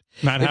Love Boat.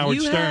 Not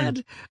Howard Stern. If you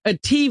had a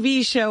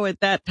TV show at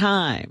that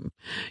time,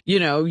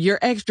 your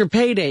extra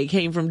payday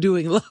came from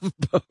doing Love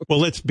Boat. Well,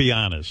 let's be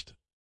honest.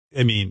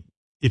 I mean,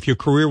 if your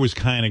career was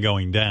kind of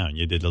going down,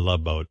 you did the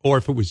Love Boat. Or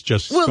if it was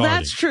just starting. Well,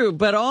 that's true.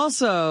 But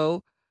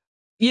also,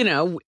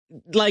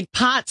 like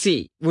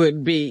Potsy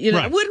would be,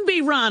 Right. It wouldn't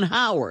be Ron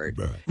Howard.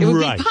 It would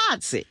be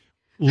Potsy.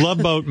 Love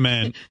Boat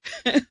meant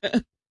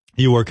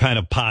you were kind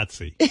of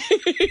Potsy.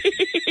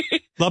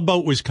 Love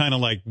Boat was kind of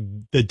like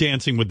the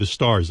Dancing with the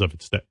Stars of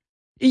its day.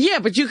 Yeah,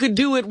 but you could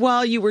do it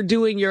while you were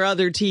doing your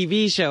other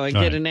TV show and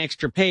get an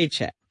extra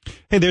paycheck.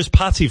 Hey, there's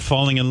Potsy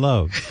falling in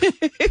love.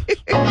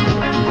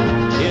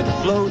 It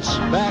floats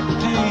back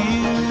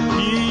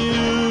to you.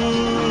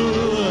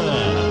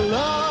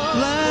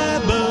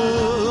 Love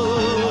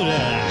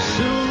Boat.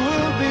 Soon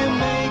we'll be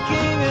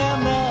making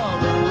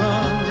another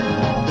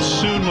run.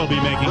 Soon we'll be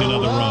making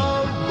another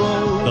run.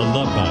 The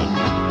Love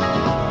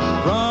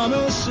Boat.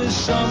 Promises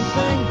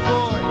something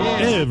for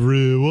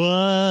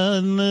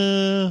everyone.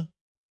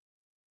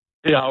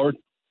 Hey, Howard.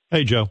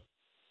 Hey, Joe.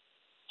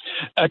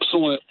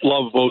 Excellent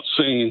Love Boat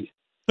singing.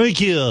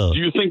 Thank you. Do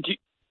you think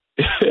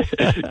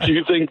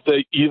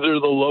that either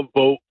the Love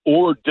Boat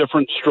or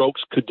Different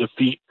Strokes could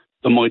defeat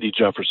the mighty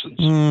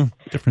Jeffersons?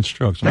 Different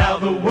Strokes. Now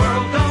the world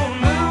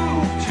don't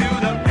move to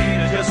the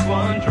beat of just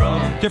one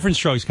drum. Different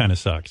Strokes kind of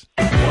sucks.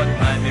 What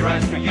might be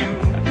right for you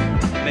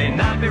may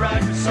not be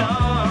right for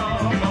some.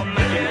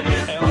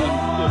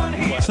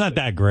 It's not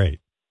that great.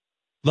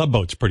 Love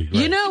Boat's pretty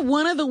great.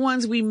 One of the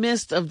ones we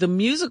missed of the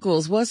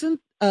musicals was it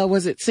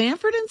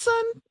Sanford and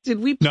Son?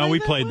 Did we play No, we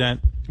that played one? that.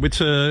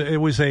 It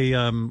was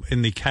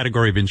in the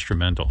category of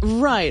instrumental.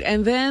 Right.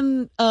 And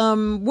then,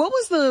 what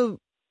was the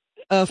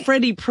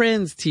Freddie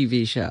Prinze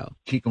TV show?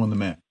 Chico and the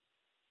Man.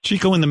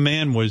 Chico and the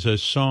Man was a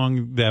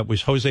song that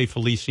was Jose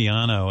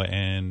Feliciano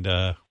and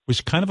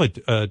was kind of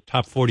a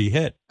top 40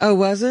 hit. Oh,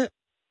 was it?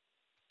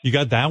 You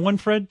got that one,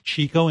 Fred?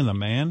 Chico and the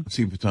Man? Let's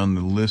see if it's on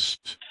the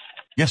list.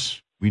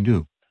 Yes, we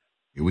do.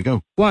 Here we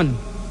go. 1,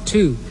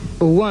 2,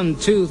 1,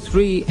 2,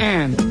 3,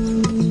 and.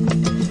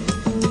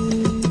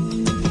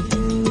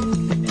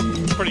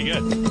 Pretty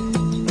good.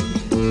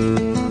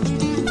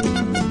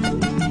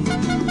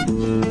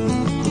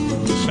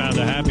 The sound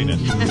of happiness.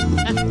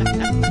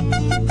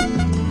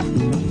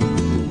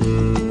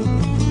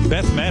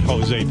 Beth met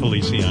Jose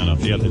Feliciano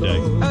the other day.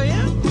 Oh,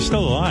 yeah? He's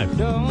still alive.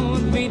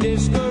 Don't be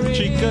discouraged.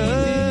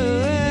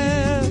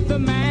 Chico. The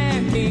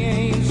man, he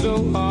ain't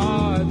so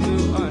hard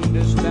to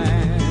understand.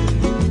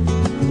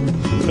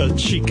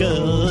 Chico.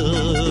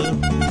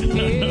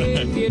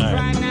 If you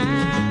try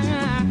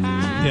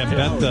now, Yeah,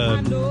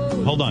 Beth,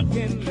 hold on,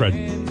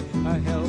 Fred.